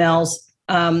male, females,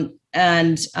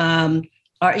 and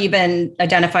are even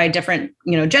identify different,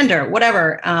 gender,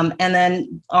 whatever. And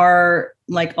then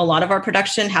a lot of our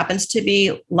production happens to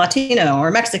be Latino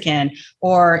or Mexican,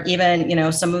 or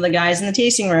even, some of the guys in the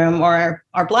tasting room are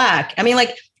Black. I mean,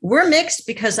 we're mixed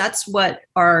because that's what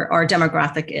our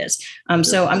demographic is.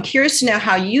 So I'm curious to know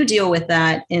how you deal with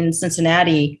that in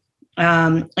Cincinnati,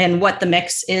 and what the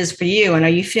mix is for you. And are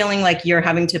you feeling like you're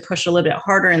having to push a little bit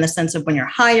harder in the sense of when you're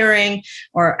hiring,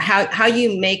 or how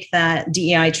you make that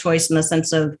DEI choice in the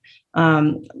sense of,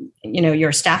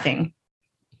 your staffing?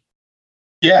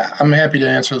 Yeah, I'm happy to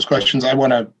answer those questions. I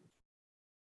want to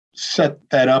set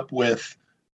that up with,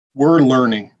 we're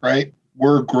learning, right?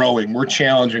 We're growing, we're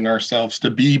challenging ourselves to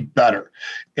be better.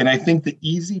 And I think the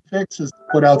easy fix is to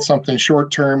put out something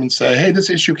short term and say, hey,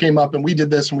 this issue came up and we did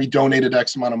this and we donated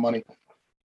X amount of money.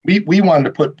 We wanted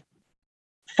to put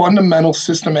fundamental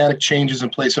systematic changes in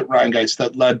place at Rhinegeist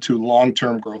that led to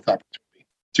long-term growth opportunity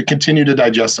to continue to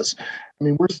digest this. I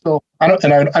mean, we're still, I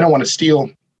don't want to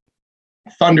steal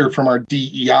thunder from our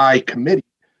DEI committee,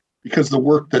 because the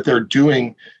work that they're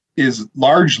doing is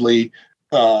largely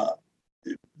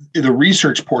the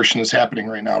research portion is happening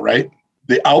right now, right?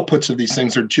 The outputs of these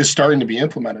things are just starting to be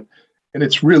implemented, and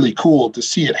it's really cool to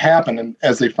see it happen and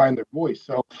as they find their voice.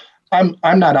 So I'm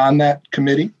not on that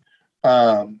committee.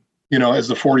 As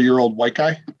the 40-year-old white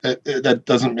guy, that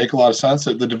doesn't make a lot of sense.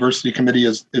 The diversity committee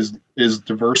is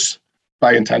diverse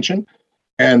by intention,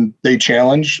 and they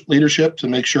challenge leadership to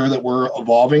make sure that we're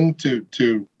evolving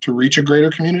to reach a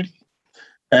greater community.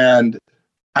 And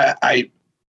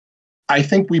I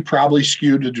think we probably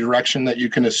skewed a direction that you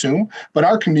can assume, but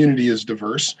our community is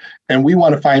diverse, and we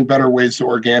want to find better ways to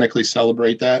organically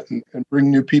celebrate that and bring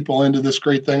new people into this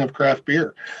great thing of craft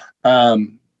beer.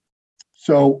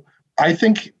 So I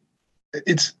think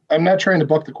I'm not trying to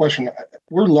buck the question.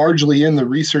 We're largely in the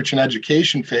research and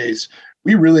education phase.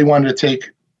 We really wanted to take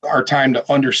our time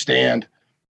to understand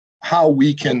how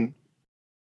we can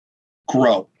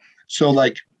grow. So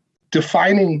like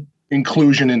defining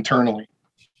inclusion internally,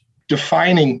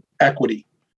 defining equity,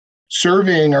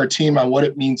 surveying our team on what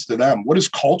it means to them. What is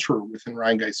culture within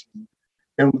Rhinegeist?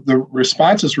 And the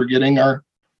responses we're getting are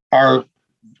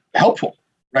helpful,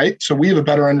 right? So we have a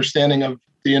better understanding of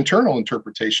the internal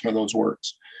interpretation of those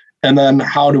words. And then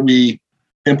how do we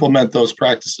implement those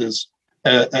practices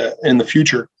in the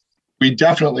future? We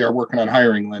definitely are working on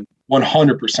hiring, Lynn,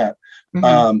 100%.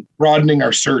 Mm-hmm. Broadening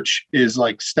our search is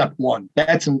like step one.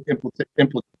 That's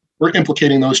we're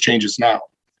implicating those changes now,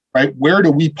 right? Where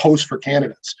do we post for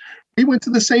candidates? We went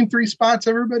to the same 3 spots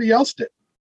everybody else did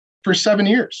for 7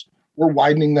 years. We're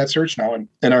widening that search now.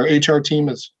 And our HR team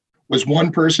was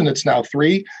 1 person. It's now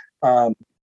 3.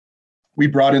 We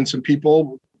brought in some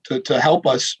people to help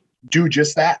us do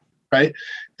just that, right?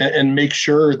 And make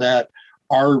sure that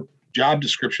our job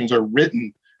descriptions are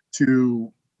written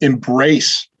to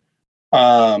embrace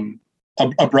a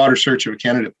broader search of a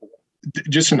candidate pool,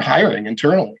 just in hiring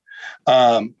internally.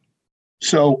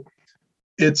 So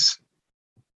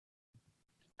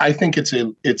I think it's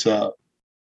a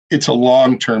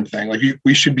long-term thing. Like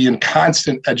we should be in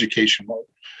constant education mode,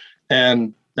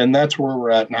 and that's where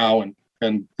we're at now,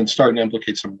 and starting to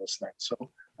implicate some of those things. So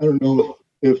I don't know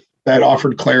if that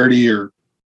offered clarity, or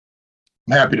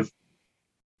I'm happy to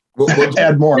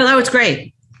add more. No, that was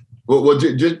great. Well,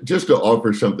 just to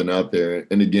offer something out there,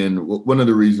 and again, one of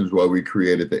the reasons why we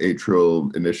created the 8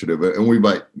 Trill initiative, and we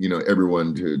invite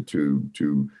everyone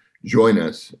to join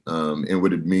us in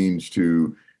what it means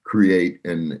to create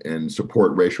and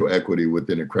support racial equity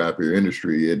within the craft beer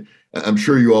industry. I'm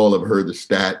sure you all have heard the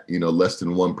stat, less than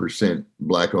 1%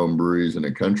 Black-owned breweries in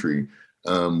the country.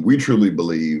 We truly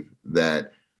believe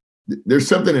that there's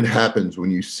something that happens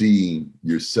when you see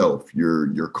yourself,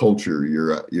 your culture,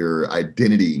 your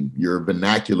identity, your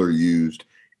vernacular used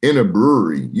in a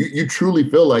brewery. You truly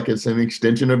feel like it's an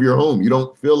extension of your home. You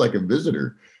don't feel like a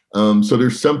visitor. So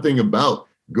there's something about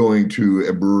going to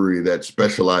a brewery that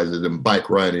specializes in bike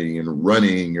riding and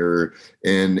running, or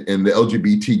in the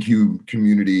LGBTQ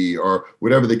community, or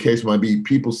whatever the case might be.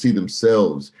 People see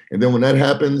themselves, and then when that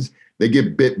happens, they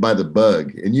get bit by the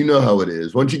bug. And you know how it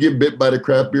is. Once you get bit by the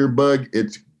craft beer bug,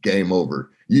 it's game over.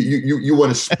 You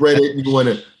want to spread it, and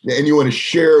you want to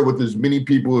share it with as many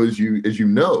people as you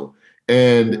know.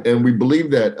 And we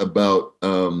believe that about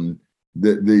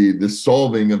the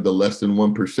solving of the less than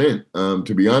 1%.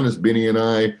 To be honest, Benny and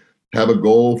I have a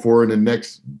goal for in the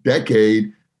next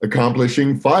decade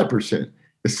accomplishing 5%.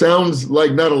 It sounds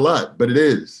like not a lot, but it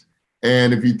is.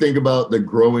 And if you think about the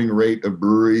growing rate of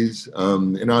breweries,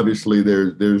 and obviously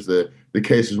there's the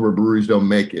cases where breweries don't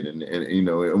make it,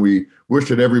 and we wish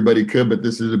that everybody could, but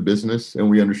this is a business and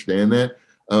we understand that.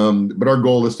 But our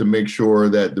goal is to make sure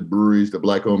that the breweries, the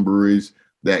Black-owned breweries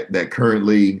that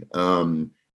currently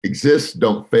exist,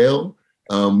 don't fail.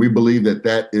 We believe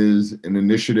that is an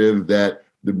initiative that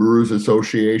the Brewers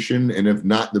Association, and if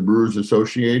not the Brewers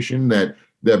Association, that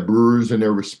brewers in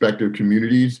their respective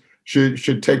communities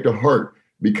should take to heart,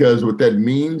 because what that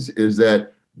means is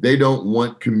that they don't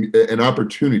want an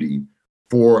opportunity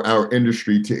for our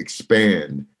industry to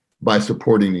expand by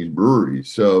supporting these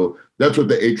breweries. So that's what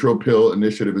the Atro Pill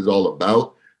initiative is all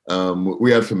about.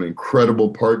 We have some incredible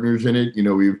partners in it.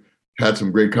 We've had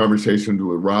some great conversations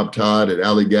with Rob Todd at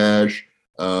Allagash,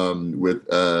 with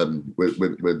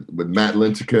Matt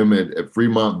Lincecum at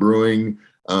Fremont Brewing,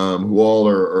 who all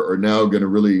are now going to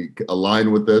really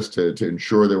align with us to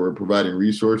ensure that we're providing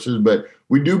resources. But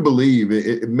we do believe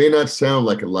it may not sound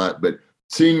like a lot, but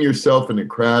seeing yourself in the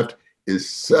craft is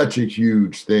such a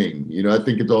huge thing. I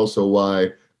think it's also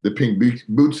why the Pink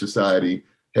Boot Society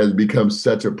has become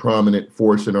such a prominent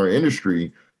force in our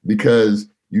industry, because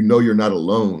you're not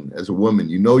alone as a woman.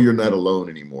 You're not alone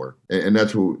anymore, and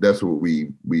that's what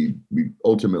we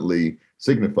ultimately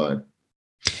signify.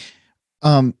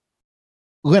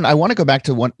 Lynn, I want to go back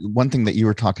to one thing that you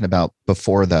were talking about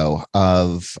before, though,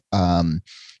 of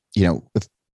with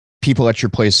people at your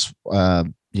place.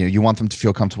 You want them to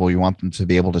feel comfortable. You want them to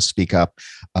be able to speak up.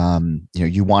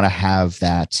 You want to have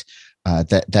that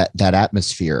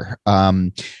atmosphere.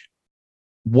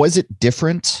 Was it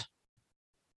different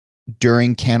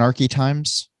during Canarchy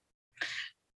times?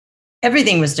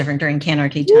 Everything was different during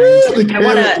Canarchy times. I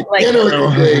want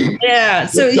to yeah.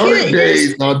 So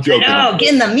here's no, I'm joking. Oh,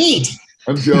 getting the meat.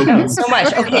 I'm joking. So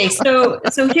much. Okay, so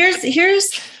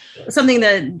here's something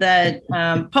that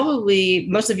probably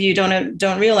most of you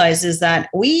don't realize, is that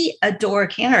we adore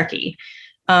Canarchy.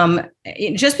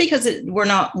 Just because we're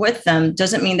not with them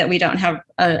doesn't mean that we don't have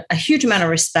a huge amount of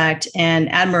respect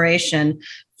and admiration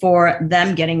for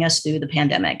them getting us through the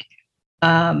pandemic.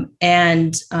 And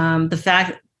the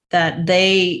fact that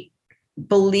they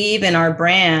believe in our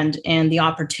brand and the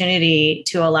opportunity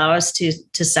to allow us to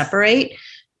separate,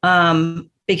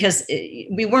 because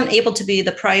we weren't able to be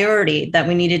the priority that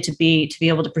we needed to be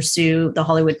able to pursue the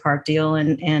Hollywood Park deal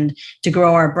and to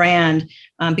grow our brand,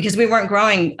 because we weren't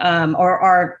growing,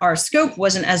 or our scope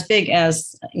wasn't as big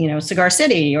as Cigar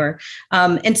City,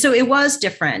 and so it was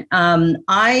different.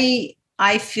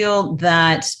 I feel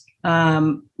that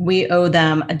we owe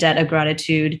them a debt of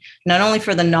gratitude, not only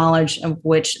for the knowledge of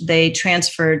which they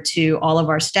transferred to all of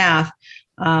our staff,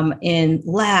 in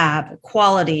lab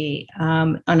quality,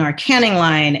 on our canning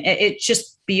line. It's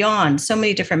just beyond so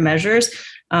many different measures.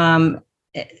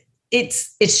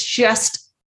 It's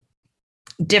just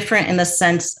different in the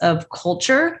sense of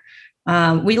culture.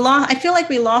 I feel like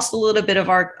we lost a little bit of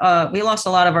we lost a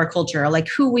lot of our culture, like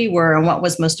who we were and what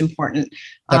was most important.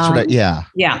 That's yeah.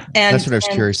 And that's what I was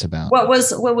curious about. What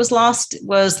was lost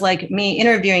was like me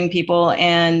interviewing people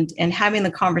and having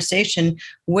the conversation.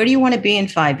 Where do you want to be in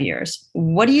 5 years?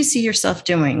 What do you see yourself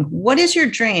doing? What is your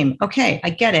dream? Okay, I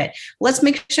get it. Let's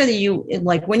make sure that you,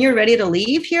 like, when you're ready to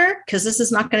leave here, because this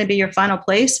is not going to be your final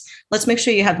place, let's make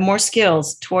sure you have more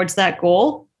skills towards that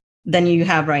goal than you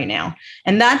have right now.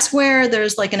 And that's where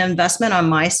there's like an investment on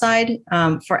my side,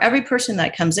 for every person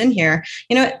that comes in here.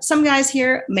 Some guys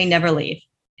here may never leave.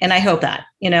 And I hope that,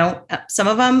 some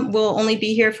of them will only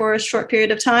be here for a short period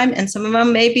of time, and some of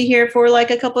them may be here for like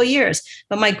a couple of years.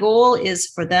 But my goal is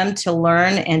for them to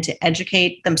learn and to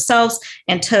educate themselves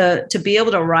and to be able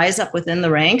to rise up within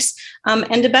the ranks,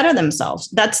 and to better themselves.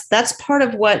 That's part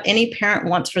of what any parent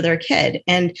wants for their kid.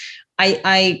 And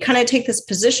I kind of take this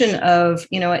position of,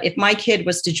 if my kid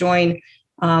was to join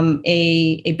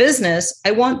a business,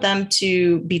 I want them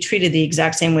to be treated the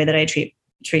exact same way that I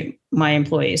treat my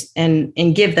employees, and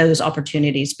give those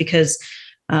opportunities, because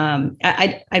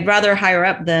I'd rather hire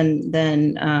up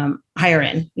than hire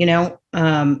in, and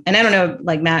I don't know,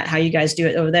 like Matt, how you guys do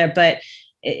it over there, but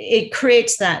it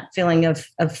creates that feeling of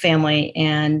family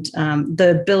and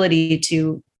the ability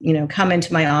to come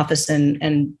into my office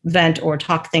and vent or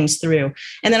talk things through.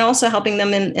 And then also helping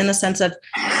them in the sense of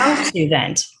how to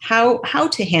vent, how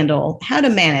to handle, how to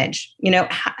manage,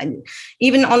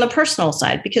 even on the personal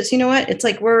side, because it's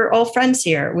like, we're all friends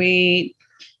here. We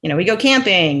go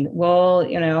camping. Well,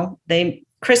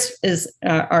 Chris is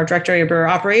our director of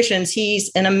operations.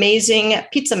 He's an amazing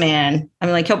pizza man. I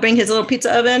mean, like, he'll bring his little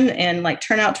pizza oven and like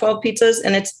turn out 12 pizzas,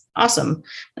 and it's awesome.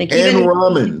 Like, and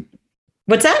ramen.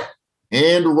 What's that?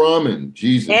 And ramen.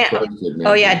 Jesus Christ, man.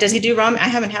 Oh yeah, does he do ramen? I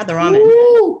haven't had the ramen.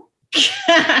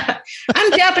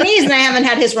 I'm Japanese and I haven't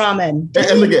had his ramen.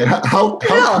 And look at how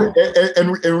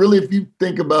and really, if you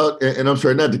think about, and I'm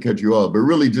sorry not to cut you off, but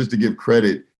really just to give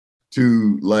credit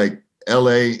to like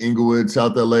LA, Inglewood,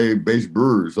 South LA based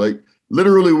brewers. Like,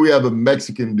 literally, we have a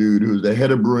Mexican dude who's the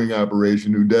head of brewing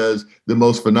operation who does the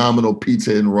most phenomenal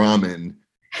pizza and ramen.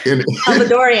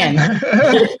 Salvadorian.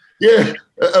 Yeah.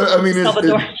 I mean,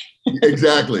 Salvadorian.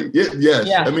 Exactly. Yes.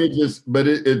 Yeah. I mean,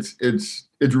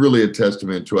 it's really a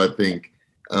testament to, I think,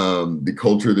 the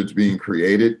culture that's being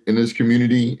created in this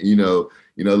community.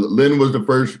 Lynn was the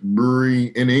first brewery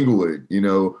in Inglewood.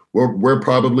 We're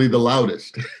probably the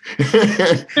loudest.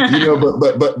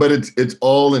 But it's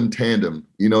all in tandem.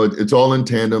 It's all in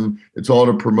tandem. It's all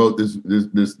to promote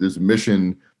this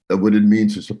mission of what it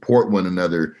means to support one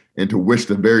another and to wish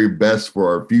the very best for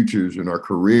our futures and our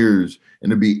careers,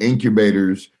 and to be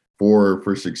incubators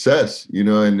for success.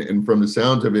 And from the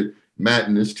sounds of it, Matt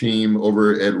and his team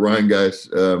over at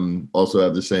Rhinegeist also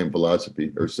have the same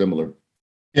philosophy or similar.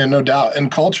 Yeah, no doubt.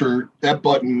 And culture, that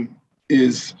button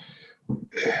is,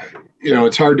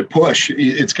 it's hard to push.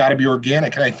 It's got to be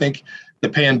organic. And I think the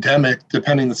pandemic,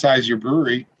 depending the size of your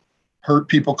brewery, hurt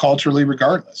people culturally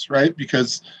regardless, right?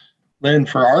 Because then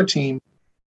for our team,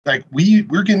 like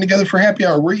we're getting together for happy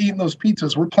hour. We're eating those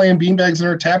pizzas. We're playing beanbags in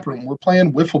our tap room. We're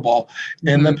playing wiffle ball.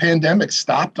 And the pandemic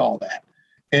stopped all that.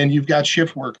 And you've got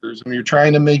shift workers, and you're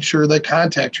trying to make sure that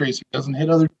contact tracing doesn't hit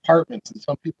other departments. And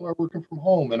some people are working from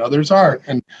home and others aren't.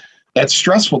 And that's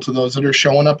stressful to those that are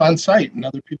showing up on site, and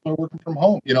other people are working from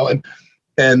home,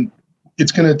 and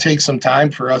it's going to take some time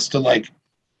for us to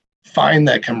find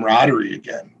that camaraderie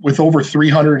again. With over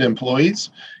 300 employees,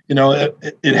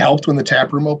 it helped when the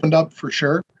tap room opened up for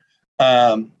sure.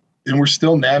 And we're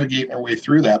still navigating our way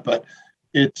through that, but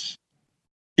it's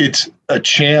a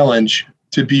challenge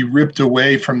to be ripped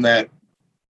away from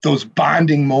those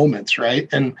bonding moments, right?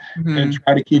 And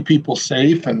try to keep people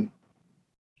safe, and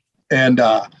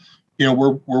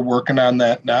we're working on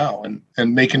that now,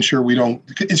 and making sure we don't.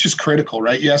 It's just critical,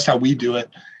 right? You asked how we do it,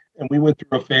 and we went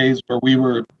through a phase where we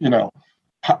were,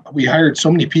 we hired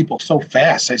so many people so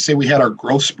fast. I say we had our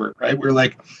growth spurt, right? We're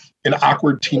like an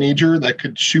awkward teenager that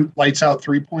could shoot lights out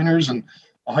 3-pointers, and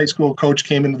a high school coach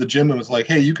came into the gym and was like,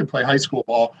 "Hey, you can play high school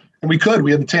ball." And we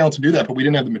had the talent to do that, but we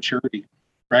didn't have the maturity,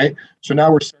 right? So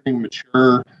now we're starting to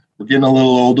mature. We're getting a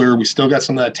little older. We still got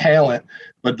some of that talent,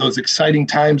 but those exciting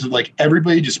times of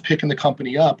everybody just picking the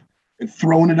company up and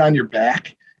throwing it on your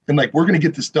back. And we're going to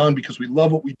get this done because we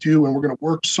love what we do, and we're going to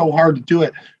work so hard to do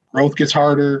it. Growth gets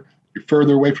harder. You're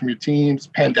further away from your teams.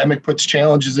 Pandemic puts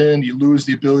challenges in. You lose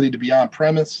the ability to be on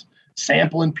premise,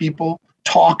 sampling people,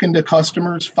 talking to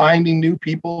customers, finding new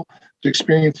people to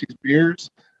experience these beers.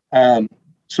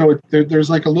 So there's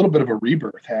a little bit of a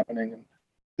rebirth happening.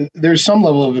 And there's some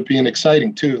level of it being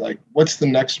exciting too. What's the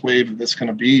next wave of this going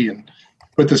to be? And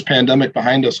put this pandemic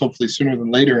behind us, hopefully sooner than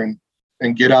later,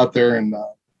 and get out there and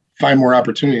find more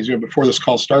opportunities. Before this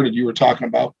call started, you were talking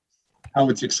about how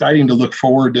it's exciting to look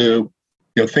forward to,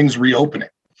 things reopening.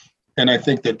 And I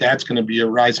think that's going to be a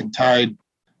rising tide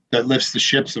that lifts the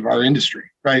ships of our industry,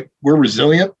 right? We're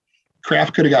resilient.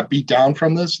 Craft could have got beat down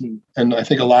from this. And I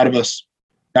think a lot of us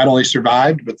not only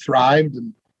survived, but thrived.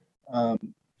 And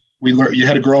we learned you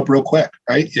had to grow up real quick,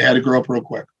 right? You had to grow up real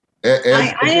quick.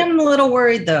 I am a little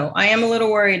worried, though. I am a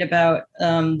little worried about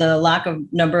the lack of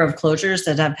number of closures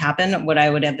that have happened, what I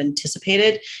would have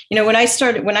anticipated. When I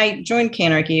joined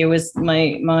Canarchy, it was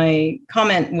my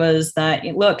comment was that,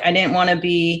 look, I didn't want to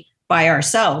be by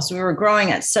ourselves. We were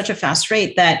growing at such a fast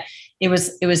rate that it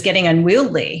was getting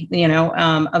unwieldy,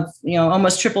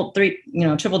 almost triple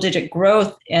digit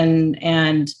growth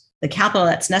and the capital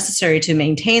that's necessary to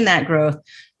maintain that growth.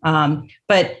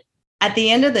 But at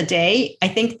the end of the day, I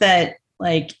think that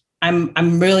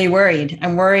I'm really worried.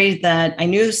 I'm worried that I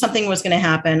knew something was going to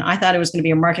happen. I thought it was going to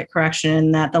be a market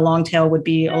correction, that the long tail would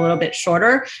be a little bit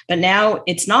shorter, but now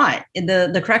it's not.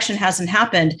 The correction hasn't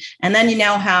happened. And then you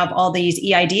now have all these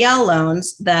EIDL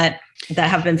loans that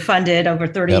have been funded over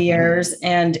 30 years.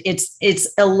 And it's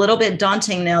a little bit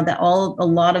daunting now that a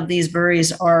lot of these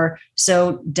breweries are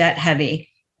so debt heavy.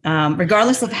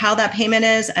 Regardless of how that payment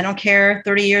is, I don't care,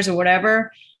 30 years or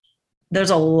whatever, there's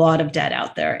a lot of debt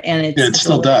out there, and it's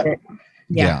still debt.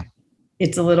 Yeah.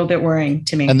 It's a little bit worrying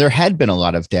to me. And there had been a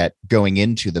lot of debt going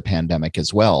into the pandemic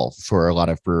as well for a lot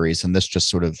of breweries, and this just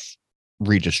sort of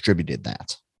redistributed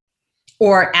that.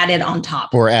 Or added on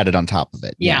top of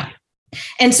it. Yeah.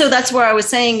 And so that's where I was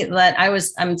saying that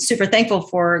I'm super thankful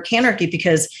for Canarchy,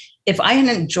 because if I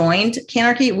hadn't joined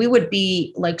Canarchy, we would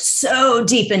be so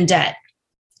deep in debt.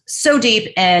 So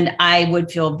deep, and I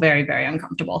would feel very, very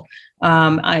uncomfortable.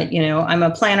 I'm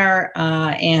a planner,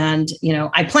 and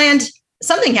I planned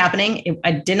something happening.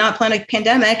 I did not plan a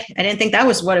pandemic. I didn't think that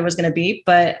was what it was going to be,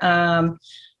 but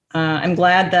I'm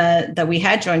glad that we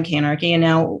had joined Canarchy, and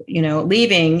now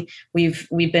leaving, we've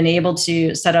been able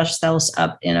to set ourselves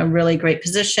up in a really great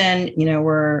position.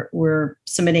 We're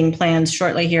submitting plans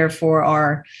shortly here for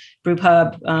our brew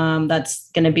pub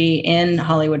that's going to be in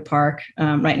Hollywood Park,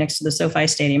 right next to the SoFi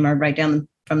Stadium, or right down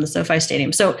the SoFi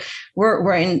Stadium. So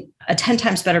we're in a 10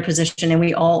 times better position, and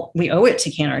we owe it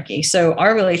to Canarchy. So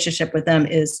our relationship with them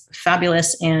is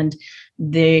fabulous, and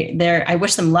I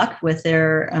wish them luck with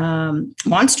their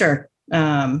Monster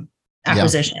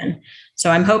acquisition. Yeah. So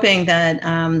I'm hoping that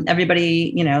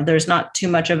everybody, there's not too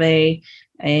much of a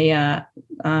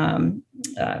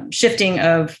shifting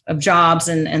of jobs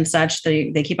and such.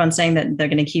 They keep on saying that they're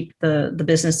going to keep the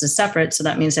businesses separate. So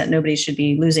that means that nobody should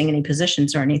be losing any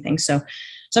positions or anything. So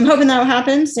I'm hoping that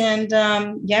happens. And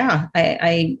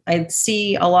I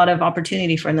see a lot of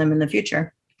opportunity for them in the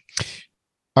future.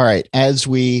 All right. As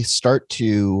we start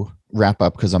to wrap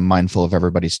up, because I'm mindful of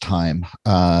everybody's time,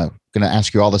 going to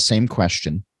ask you all the same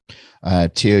question.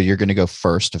 Tia, you're going to go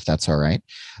first, if that's all right.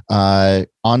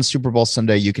 On Super Bowl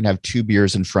Sunday, you can have 2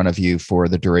 beers in front of you for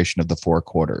the duration of the 4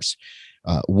 quarters.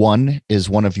 One is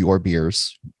one of your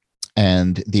beers,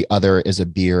 and the other is a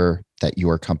beer that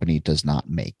your company does not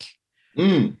make.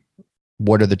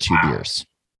 What are the 2 beers?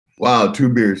 Wow, 2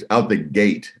 beers out the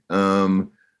gate.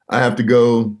 I have to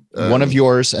go. One of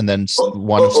yours and then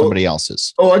one of somebody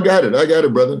else's. I got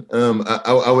it, brother.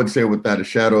 I would say without a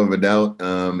shadow of a doubt,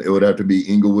 it would have to be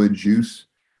Inglewood Juice.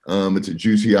 It's a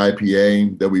juicy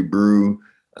IPA that we brew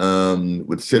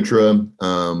with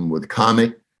Citra, with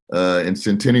Comet, and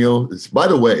Centennial. By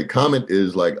the way, Comet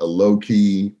is like a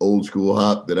low-key, old-school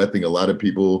hop that I think a lot of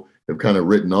people have kind of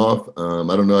written off.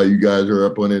 I don't know how you guys are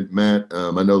up on it, Matt.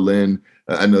 I know Lynn.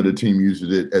 I know the team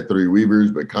uses it at Three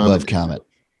Weavers, but Comet. Love Comet.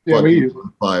 Yeah, we use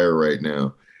on fire right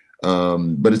now.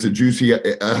 But it's a juicy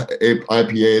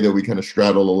IPA that we kind of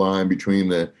straddle the line between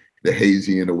the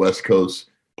hazy and the West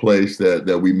Coast place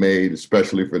that we made,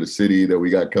 especially for the city that we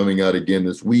got coming out again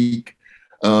this week.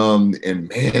 And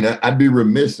man, I'd be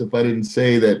remiss if I didn't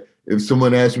say that if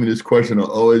someone asked me this question,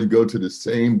 I'll always go to the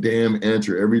same damn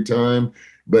answer every time.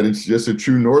 But it's just a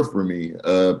true north for me.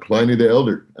 Pliny the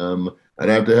Elder. I'd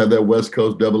have to have that West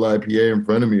Coast double IPA in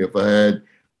front of me if I had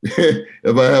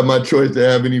my choice to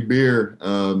have any beer.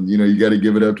 You got to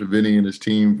give it up to Vinny and his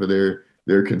team for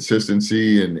their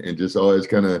consistency and just always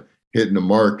kind of hitting the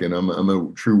mark. And I'm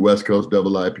a true West Coast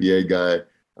double IPA guy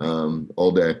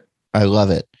all day. I love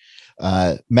it.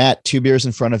 Matt, 2 beers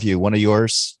in front of you. One of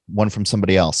yours, one from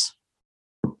somebody else.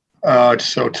 Oh, it's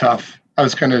so tough. I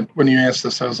was when you asked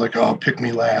this, I was like, oh, pick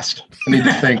me last. I need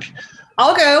to think.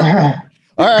 I'll go.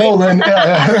 All right. Well, then,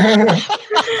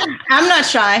 I'm not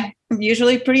shy. I'm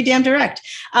usually pretty damn direct.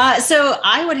 So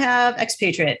I would have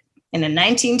Expatriate in a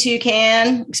 19.2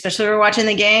 can, especially when we're watching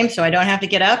the game, so I don't have to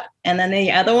get up. And then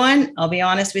the other one, I'll be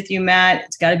honest with you, Matt,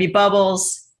 it's got to be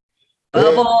Bubbles.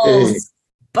 Bubbles.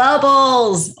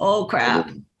 Bubbles. Oh, crap.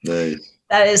 Nice.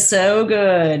 That is so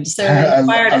good. So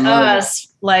inspired us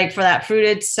like for that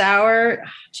fruited sour,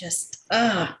 just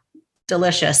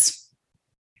delicious.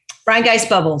 Rhinegeist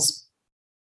Bubbles.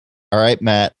 All right,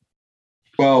 Matt.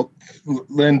 Well,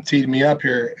 Lynn teed me up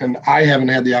here, and I haven't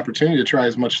had the opportunity to try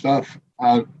as much stuff,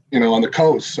 on the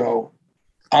coast. So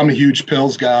I'm a huge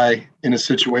pills guy in a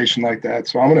situation like that.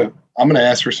 So I'm gonna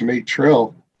ask for some 8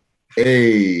 Trill.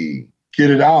 Hey, get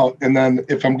it out, and then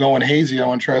if I'm going hazy, I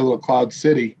want to try a little Cloud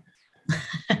City.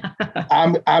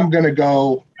 I'm gonna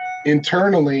go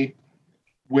internally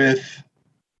with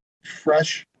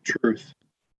Fresh Truth.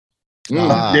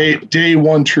 Day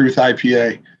 1 Truth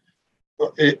IPA.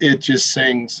 It just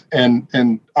sings,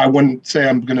 and I wouldn't say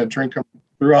I'm going to drink them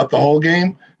throughout the whole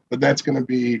game, but that's going to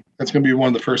be one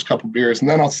of the first couple beers, and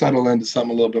then I'll settle into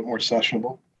something a little bit more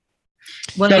sessionable.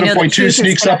 Well, 7.2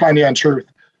 sneaks up on you on Truth.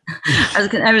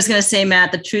 I was going to say,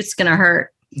 Matt, the truth's going to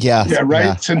hurt. Yeah, right.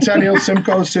 Yeah. Centennial,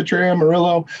 Simcoe, Citra,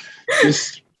 Amarillo,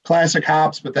 just classic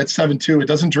hops, but that's 7.2. It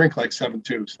doesn't drink like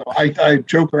 7.2. So I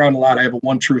joke around a lot. I have a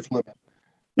 1 Truth limit.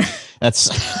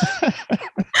 That's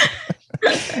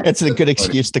it's a good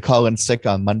excuse to call in sick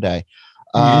on Monday.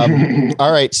 All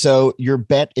right. So your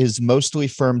bet is mostly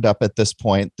firmed up at this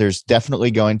point. There's definitely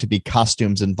going to be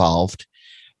costumes involved,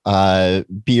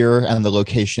 beer and the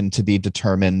location to be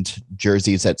determined,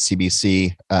 jerseys at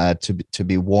CBC to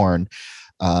be worn.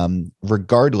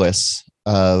 Regardless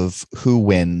of who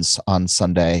wins on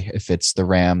Sunday, if it's the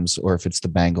Rams or if it's the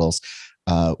Bengals,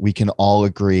 we can all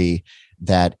agree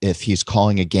that if he's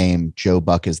calling a game, Joe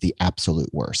Buck is the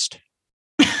absolute worst.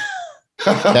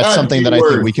 That's something that I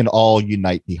think we can all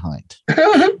unite behind.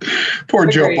 Poor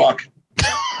Joe Buck.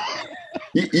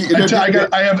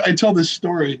 I tell this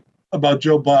story about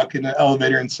Joe Buck in an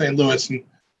elevator in St. Louis, and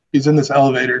he's in this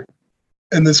elevator,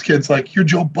 and this kid's like, "You're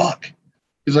Joe Buck."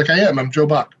 He's like, "I am. I'm Joe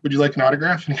Buck. Would you like an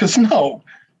autograph?" And he goes, "No,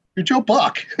 you're Joe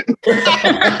Buck."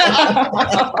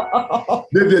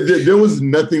 There was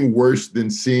nothing worse than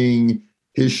seeing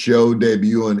his show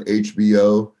debut on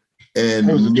HBO and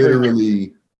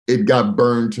literally it got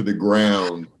burned to the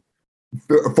ground.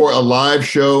 For a live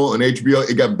show on HBO,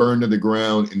 it got burned to the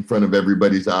ground in front of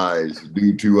everybody's eyes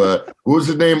due to what was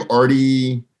his name?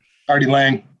 Artie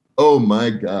Lang. Oh my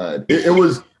God. It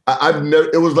was I've never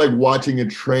it was like watching a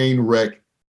train wreck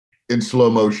in slow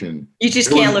motion. You just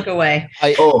can't look away.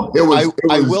 I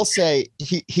will say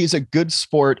he's a good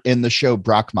sport in the show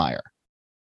Brockmire.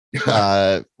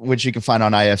 Which you can find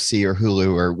on IFC or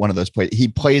Hulu or one of those plays. He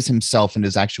plays himself and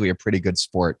is actually a pretty good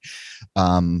sport.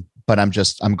 But I'm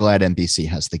glad NBC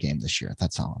has the game this year.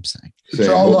 That's all I'm saying. It's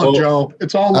all love, Joe.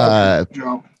 It's all love,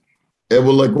 Joe. It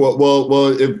will like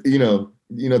well if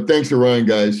thanks to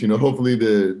Rhinegeist, hopefully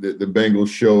the Bengals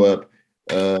show up.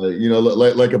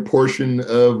 Like a portion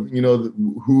of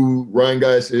who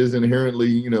Rhinegeist is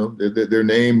inherently, their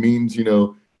name means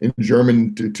in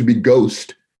German to be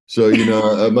ghost. So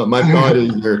my thought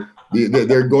is they're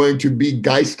going to be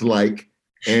Geist-like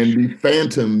and be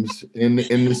phantoms in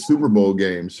the Super Bowl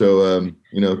game. So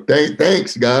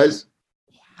thanks guys.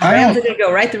 I'm gonna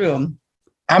go right through them.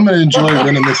 I'm gonna enjoy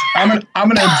winning this. I'm gonna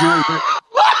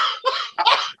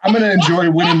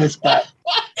enjoy winning this bet.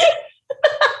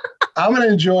 I'm gonna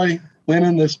enjoy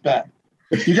winning this bet.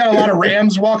 You got a lot of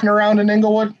Rams walking around in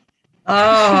Inglewood.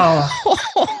 Oh,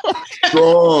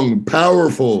 strong,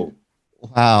 powerful.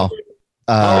 Wow.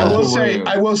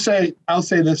 I'll say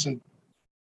this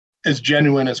as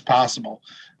genuine as possible.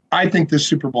 I think this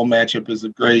Super Bowl matchup is a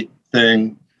great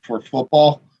thing for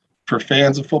football, for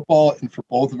fans of football, and for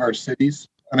both of our cities.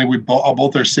 I think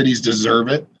both our cities deserve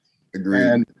it. Agreed.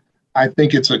 And I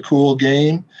think it's a cool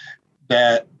game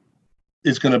that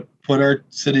is going to put our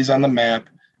cities on the map.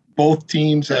 Both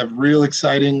teams have real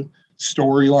exciting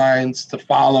storylines to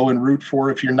follow and root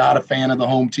for if you're not a fan of the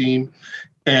home team.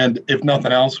 And if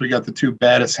nothing else, we got the two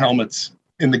baddest helmets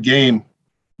in the game.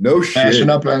 No shit. Mashing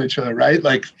up on each other, right?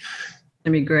 Like,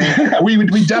 that'd be great.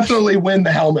 we definitely win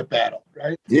the helmet battle,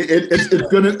 right?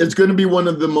 It's gonna be one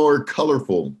of the more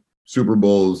colorful Super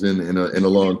Bowls in a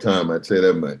long time. I'd say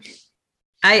that much.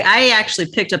 I actually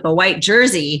picked up a white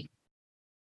jersey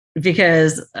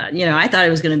because I thought it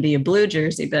was going to be a blue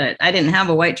jersey, but I didn't have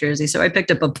a white jersey, so I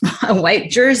picked up a white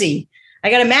jersey. I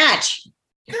got a match.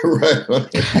 Right.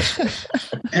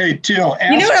 Hey, Teal.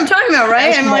 You know what I'm talking about,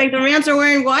 right? I'm like, the Rams are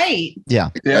wearing white. Yeah.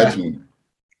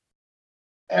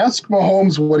 Ask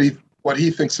Mahomes what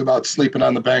he thinks about sleeping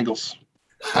on the Bengals.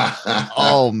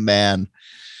 Oh man.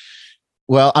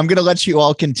 Well, I'm going to let you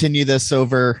all continue this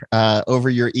over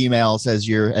your emails as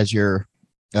you're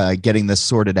getting this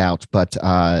sorted out. But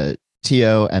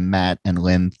Tio and Matt and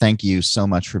Lynn, thank you so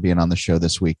much for being on the show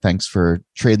this week. Thanks for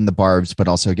trading the barbs, but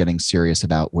also getting serious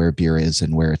about where beer is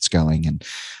and where it's going and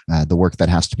the work that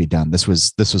has to be done. This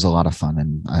was a lot of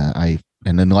fun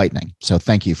and enlightening. So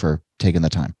thank you for taking the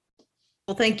time.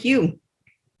 Well, thank you.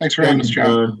 Thanks for having us,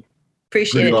 John.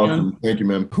 Appreciate it, John. Thank you,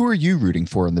 man. Who are you rooting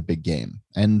for in the big game?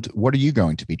 And what are you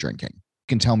going to be drinking? You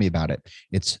can tell me about it.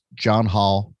 It's John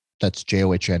Hall. That's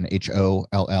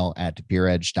JOHNHOLL at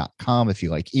beeredge.com if you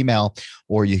like email,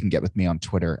 or you can get with me on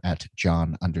Twitter at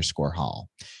John_Hall.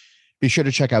 Be sure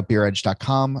to check out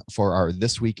beeredge.com for our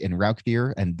This Week in Rauk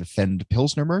Beer and Defend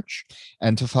Pilsner merch,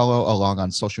 and to follow along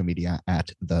on social media at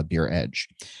The Beer Edge.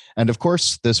 And of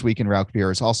course, This Week in Rauk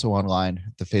Beer is also online.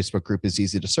 The Facebook group is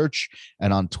easy to search,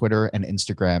 and on Twitter and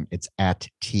Instagram, it's at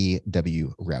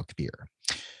TW Rauk Beer.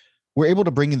 We're able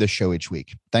to bring you this show each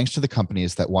week thanks to the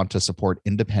companies that want to support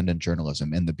independent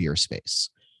journalism in the beer space.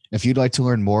 If you'd like to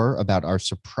learn more about our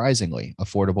surprisingly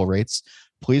affordable rates,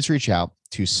 please reach out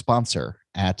to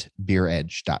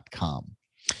sponsor@beeredge.com.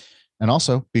 And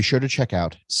also be sure to check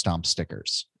out Stomp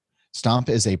Stickers. Stomp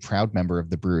is a proud member of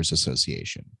the Brewers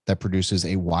Association that produces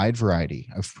a wide variety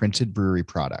of printed brewery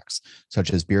products,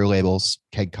 such as beer labels,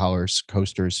 keg collars,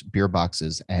 coasters, beer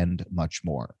boxes, and much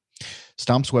more.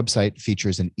 Stomp's website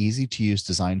features an easy-to-use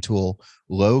design tool,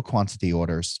 low quantity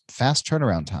orders, fast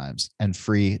turnaround times, and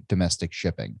free domestic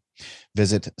shipping.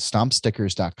 Visit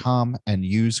stompstickers.com and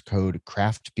use code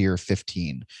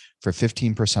CRAFTBEER15 for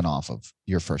 15% off of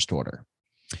your first order.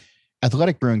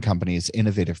 Athletic Brewing Company's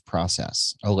innovative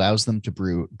process allows them to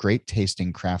brew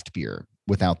great-tasting craft beer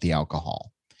without the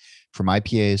alcohol. From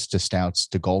IPAs to stouts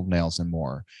to golden ales and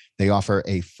more, they offer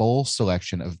a full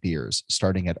selection of beers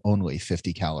starting at only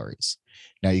 50 calories.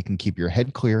 Now you can keep your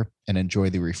head clear and enjoy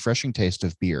the refreshing taste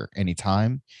of beer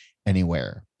anytime,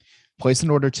 anywhere. Place an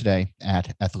order today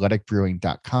at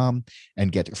athleticbrewing.com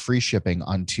and get free shipping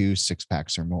on 2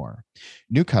 6-packs or more.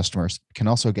 New customers can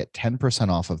also get 10%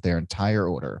 off of their entire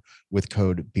order with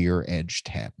code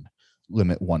BEEREDGE10.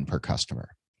 Limit 1 per customer.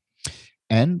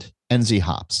 And NZ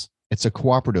Hops. It's a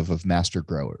cooperative of master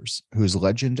growers whose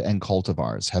legend and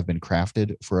cultivars have been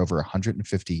crafted for over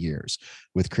 150 years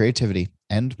with creativity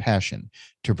and passion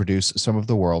to produce some of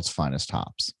the world's finest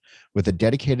hops. With a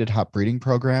dedicated hop breeding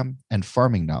program and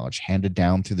farming knowledge handed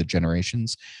down through the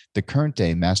generations, the current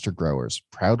day master growers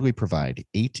proudly provide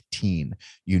 18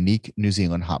 unique New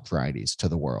Zealand hop varieties to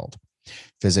the world.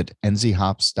 Visit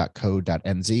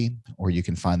nzhops.co.nz, or you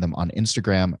can find them on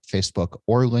Instagram, Facebook,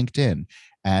 or LinkedIn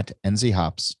at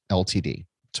NZHops Ltd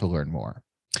to learn more.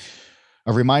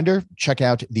 A reminder, check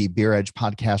out the Beer Edge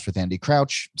podcast with Andy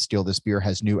Crouch. Steal This Beer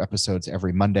has new episodes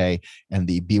every Monday, and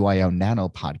the BYO Nano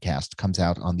podcast comes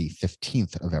out on the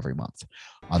 15th of every month.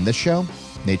 On this show,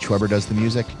 Nate Schweber does the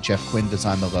music, Jeff Quinn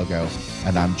designed the logo,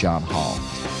 and I'm John Hall.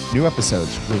 New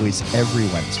episodes release every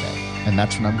Wednesday, and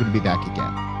that's when I'm going to be back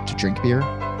again to drink beer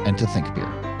and to think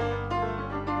beer.